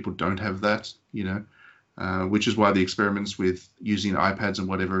do if people don't have that, which is why the experiments with using iPads and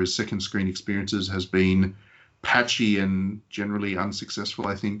whatever as second screen experiences has been patchy and generally unsuccessful.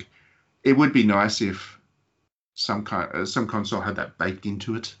 I think it would be nice if some console had that baked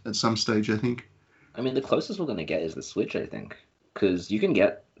into it at some stage, I think. I mean, the closest we're going to get is the Switch, I think, because you can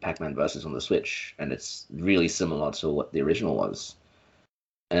get Pac-Man Versus on the Switch, and it's really similar to what the original was.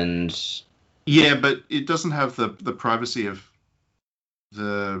 And yeah, but it doesn't have the privacy of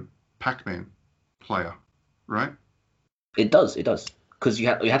the Pac-Man player, right? It does, because you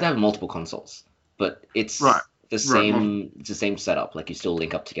have to have multiple consoles, but it's right. The same. It's the same setup. Like you still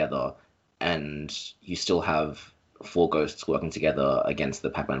link up together, and you still have 4 ghosts working together against the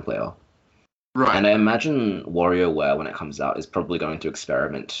Pac-Man player. Right. And I imagine WarioWare, when it comes out, is probably going to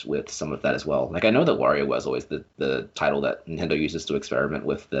experiment with some of that as well. Like I know that WarioWare is always the title that Nintendo uses to experiment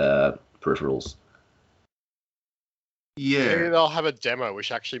with the peripherals. Yeah. Maybe they'll have a demo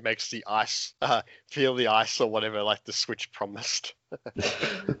which actually makes the ice feel the ice or whatever, like the Switch promised.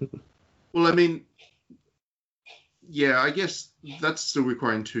 Well, I mean, yeah, I guess that's still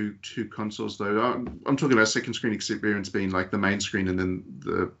requiring two consoles, though. I'm talking about second screen experience being like the main screen, and then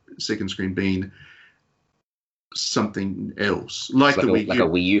the second screen being something else, like the Wii U. Like a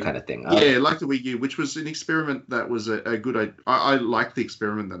Wii U kind of thing. Yeah, like the Wii U, which was an experiment that was a good. I liked the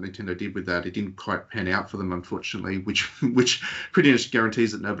experiment that Nintendo did with that. It didn't quite pan out for them, unfortunately, which pretty much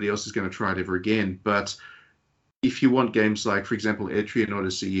guarantees that nobody else is going to try it ever again. But if you want games like, for example, Etrian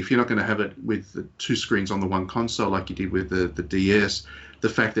Odyssey, if you're not going to have it with the 2 screens on the one console like you did with the DS, the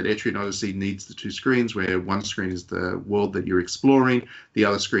fact that Etrian Odyssey needs the 2 screens, where one screen is the world that you're exploring, the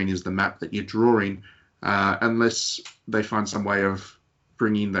other screen is the map that you're drawing, unless they find some way of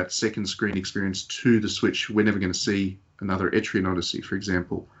bringing that second screen experience to the Switch, we're never going to see another Etrian Odyssey, for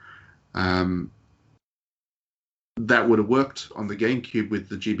example. That would have worked on the GameCube with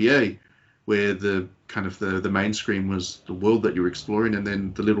the GBA, where the kind of the main screen was the world that you were exploring, and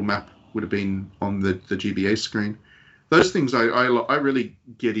then the little map would have been on the GBA screen. Those things, I really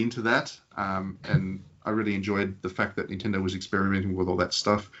get into that, and I really enjoyed the fact that Nintendo was experimenting with all that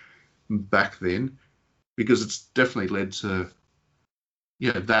stuff back then, because it's definitely led to,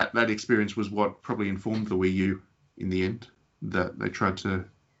 that experience was what probably informed the Wii U in the end, that they tried to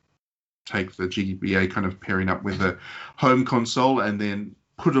take the GBA kind of pairing up with the home console and then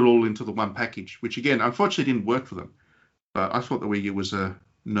put it all into the one package, which again, unfortunately didn't work for them. But I thought the Wii U was a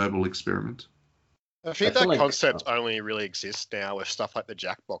noble experiment. I think I feel that like- concept only really exists now with stuff like the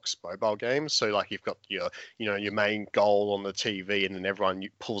Jackbox mobile games. So like you've got your main goal on the TV, and then everyone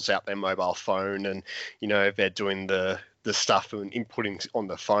pulls out their mobile phone, and they're doing the stuff and inputting on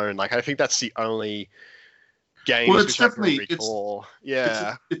the phone. Like I think that's the only games Well, it's which I can definitely- recall.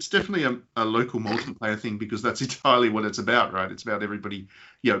 Yeah. It's definitely a local multiplayer thing, because that's entirely what it's about, right? It's about everybody,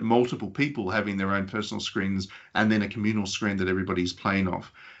 multiple people having their own personal screens and then a communal screen that everybody's playing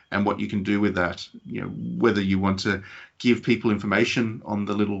off. And what you can do with that, whether you want to give people information on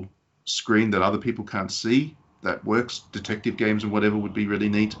the little screen that other people can't see, that works. Detective games and whatever would be really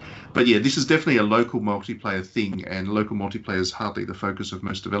neat. But yeah, this is definitely a local multiplayer thing, and local multiplayer is hardly the focus of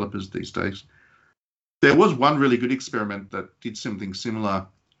most developers these days. There was one really good experiment that did something similar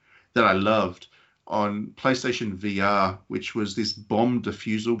that I loved on PlayStation VR, which was this bomb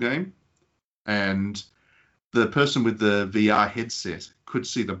defusal game. And the person with the VR headset could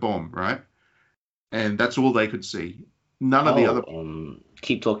see the bomb, right? And that's all they could see. None of the other...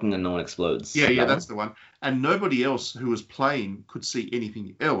 Keep talking and no one explodes. Yeah, that's the one. And nobody else who was playing could see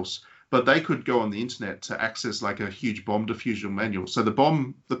anything else, but they could go on the internet to access like a huge bomb diffusion manual. So the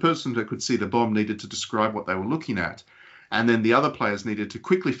person that could see the bomb needed to describe what they were looking at, and then the other players needed to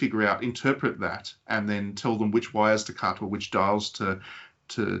quickly figure out, interpret that, and then tell them which wires to cut or which dials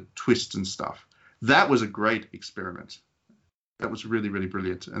to twist and stuff. That was a great experiment. That was really, really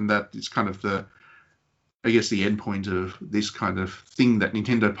brilliant. And that is kind of the end point of this kind of thing that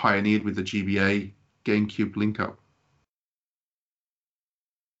Nintendo pioneered with the GBA GameCube link-up.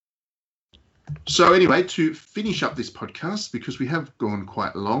 So anyway, to finish up this podcast, because we have gone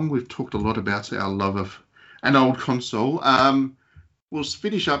quite long, we've talked a lot about our love of an old console. We'll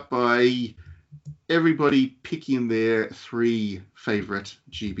finish up by everybody picking their 3 favorite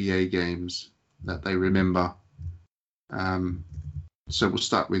GBA games that they remember. So we'll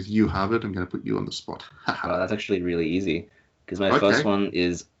start with you, Harvard. I'm going to put you on the spot. Well, that's actually really easy, because my first one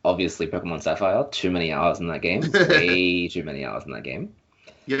is obviously Pokemon Sapphire. Too many hours in that game. Way too many hours in that game.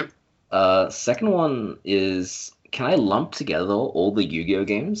 Yep. Second one is, can I lump together all the Yu-Gi-Oh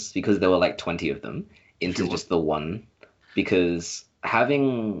games, because there were like 20 of them, into just the one? Because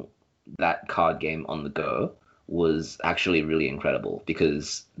having that card game on the go was actually really incredible,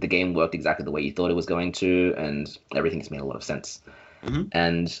 because the game worked exactly the way you thought it was going to, and everything just made a lot of sense. Mm-hmm.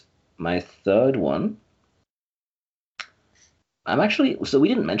 And my third one, so we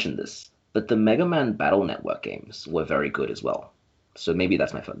didn't mention this, but the Mega Man Battle Network games were very good as well. So maybe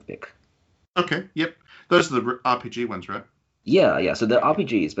that's my third pick. Okay, yep. Those are the RPG ones, right? Yeah. So they're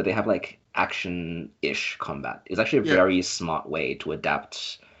RPGs, but they have like action-ish combat. It's actually a very smart way to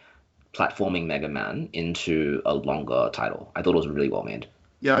adapt platforming Mega Man into a longer title. I thought it was really well made.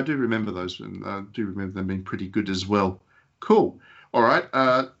 Yeah, I do remember those, and I do remember them being pretty good as well. Cool. All right,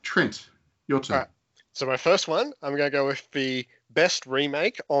 Trent, your turn. All right. So my first one, I'm going to go with the best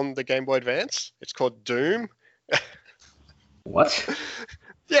remake on the Game Boy Advance. It's called Doom. What?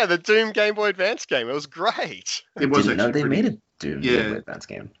 Yeah, the Doom Game Boy Advance game. It was great. It was Didn't know actually they pretty... made a Doom Game Boy Advance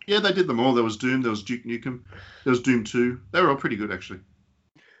game. Yeah, they did them all. There was Doom, there was Duke Nukem, there was Doom 2. They were all pretty good, actually.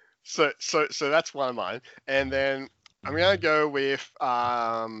 So that's one of mine. And then I'm going to go with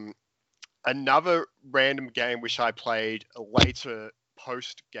another random game which I played later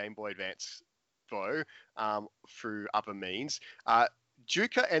post Game Boy Advance though, through other means.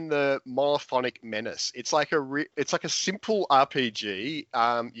 Juka and the Monophonic Menace. It's like a simple RPG.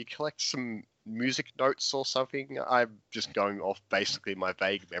 You collect some music notes or something. I'm just going off basically my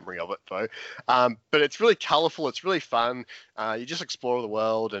vague memory of it though. But it's really colorful. It's really fun. You just explore the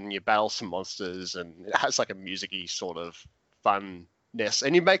world and you battle some monsters, and it has like a musicy sort of funness.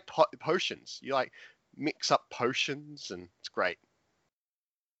 And you make potions. You like mix up potions, and it's great.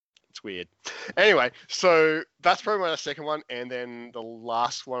 It's weird. Anyway, so that's probably my second one. And then the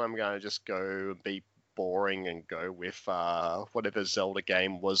last one, I'm going to just go be boring and go with whatever Zelda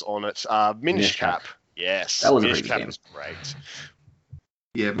game was on it. Minish Cap. Yes. That was Minish a great Cap game. was great.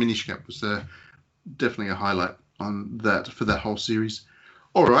 Yeah, Minish Cap was definitely a highlight on that for that whole series.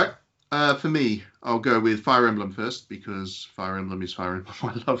 All right. For me, I'll go with Fire Emblem first, because Fire Emblem is Fire Emblem.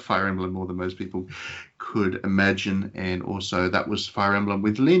 I love Fire Emblem more than most people could imagine. And also that was Fire Emblem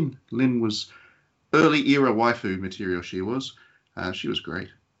with Lyn. Lyn was early era waifu material. She was great.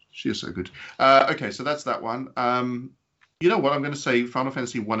 She was so good. Okay, so that's that one. You know what? I'm going to say Final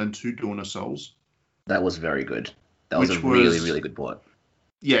Fantasy 1 and 2 Dawn of Souls. That was very good. That was a really, really good port.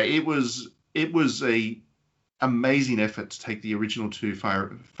 Yeah, it was a amazing effort to take the original 2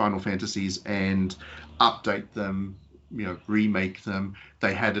 Final Fantasies and update them, remake them.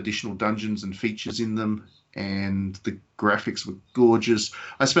 They had additional dungeons and features in them, and the graphics were gorgeous.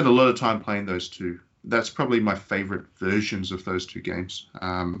 I spent a lot of time playing those 2 that's probably my favorite versions of those two games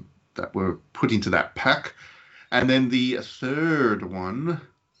that were put into that pack. And then the third one,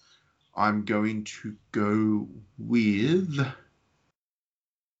 I'm going to go with...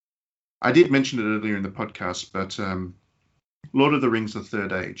 I did mention it earlier in the podcast, but Lord of the Rings: The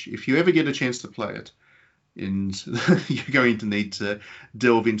Third Age. If you ever get a chance to play it, and you're going to need to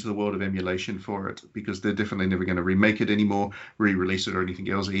delve into the world of emulation for it, because they're definitely never going to remake it anymore, re-release it or anything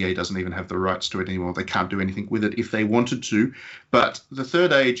else. EA doesn't even have the rights to it anymore. They can't do anything with it if they wanted to. But The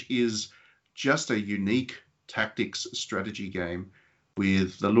Third Age is just a unique tactics strategy game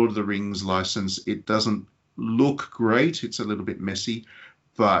with the Lord of the Rings license. It doesn't look great. It's a little bit messy,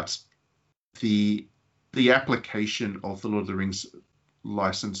 but the application of the Lord of the Rings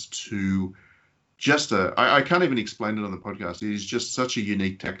license to just I can't even explain it on the podcast. It is just such a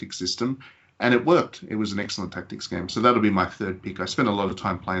unique tactics system, and it worked. It was an excellent tactics game. So that'll be my third pick. I spent a lot of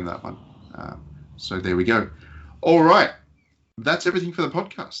time playing that one. So there we go. All right. That's everything for the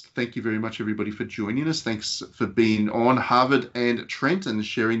podcast. Thank you very much, everybody, for joining us. Thanks for being on, Harvard and Trent, and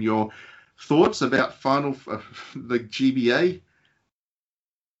sharing your thoughts about the GBA.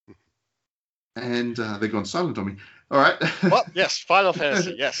 And they've gone silent on me. All right. Well, yes, Final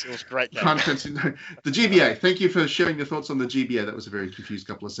Fantasy. Yes, it was a great game. Final Fantasy, no, the GBA. Thank you for sharing your thoughts on the GBA. That was a very confused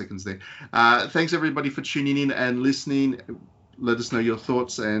couple of seconds there. Thanks, everybody, for tuning in and listening. Let us know your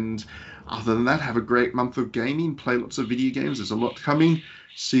thoughts. And other than that, have a great month of gaming. Play lots of video games. There's a lot coming.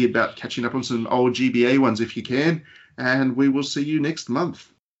 See about catching up on some old GBA ones if you can. And we will see you next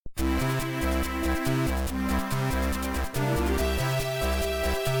month.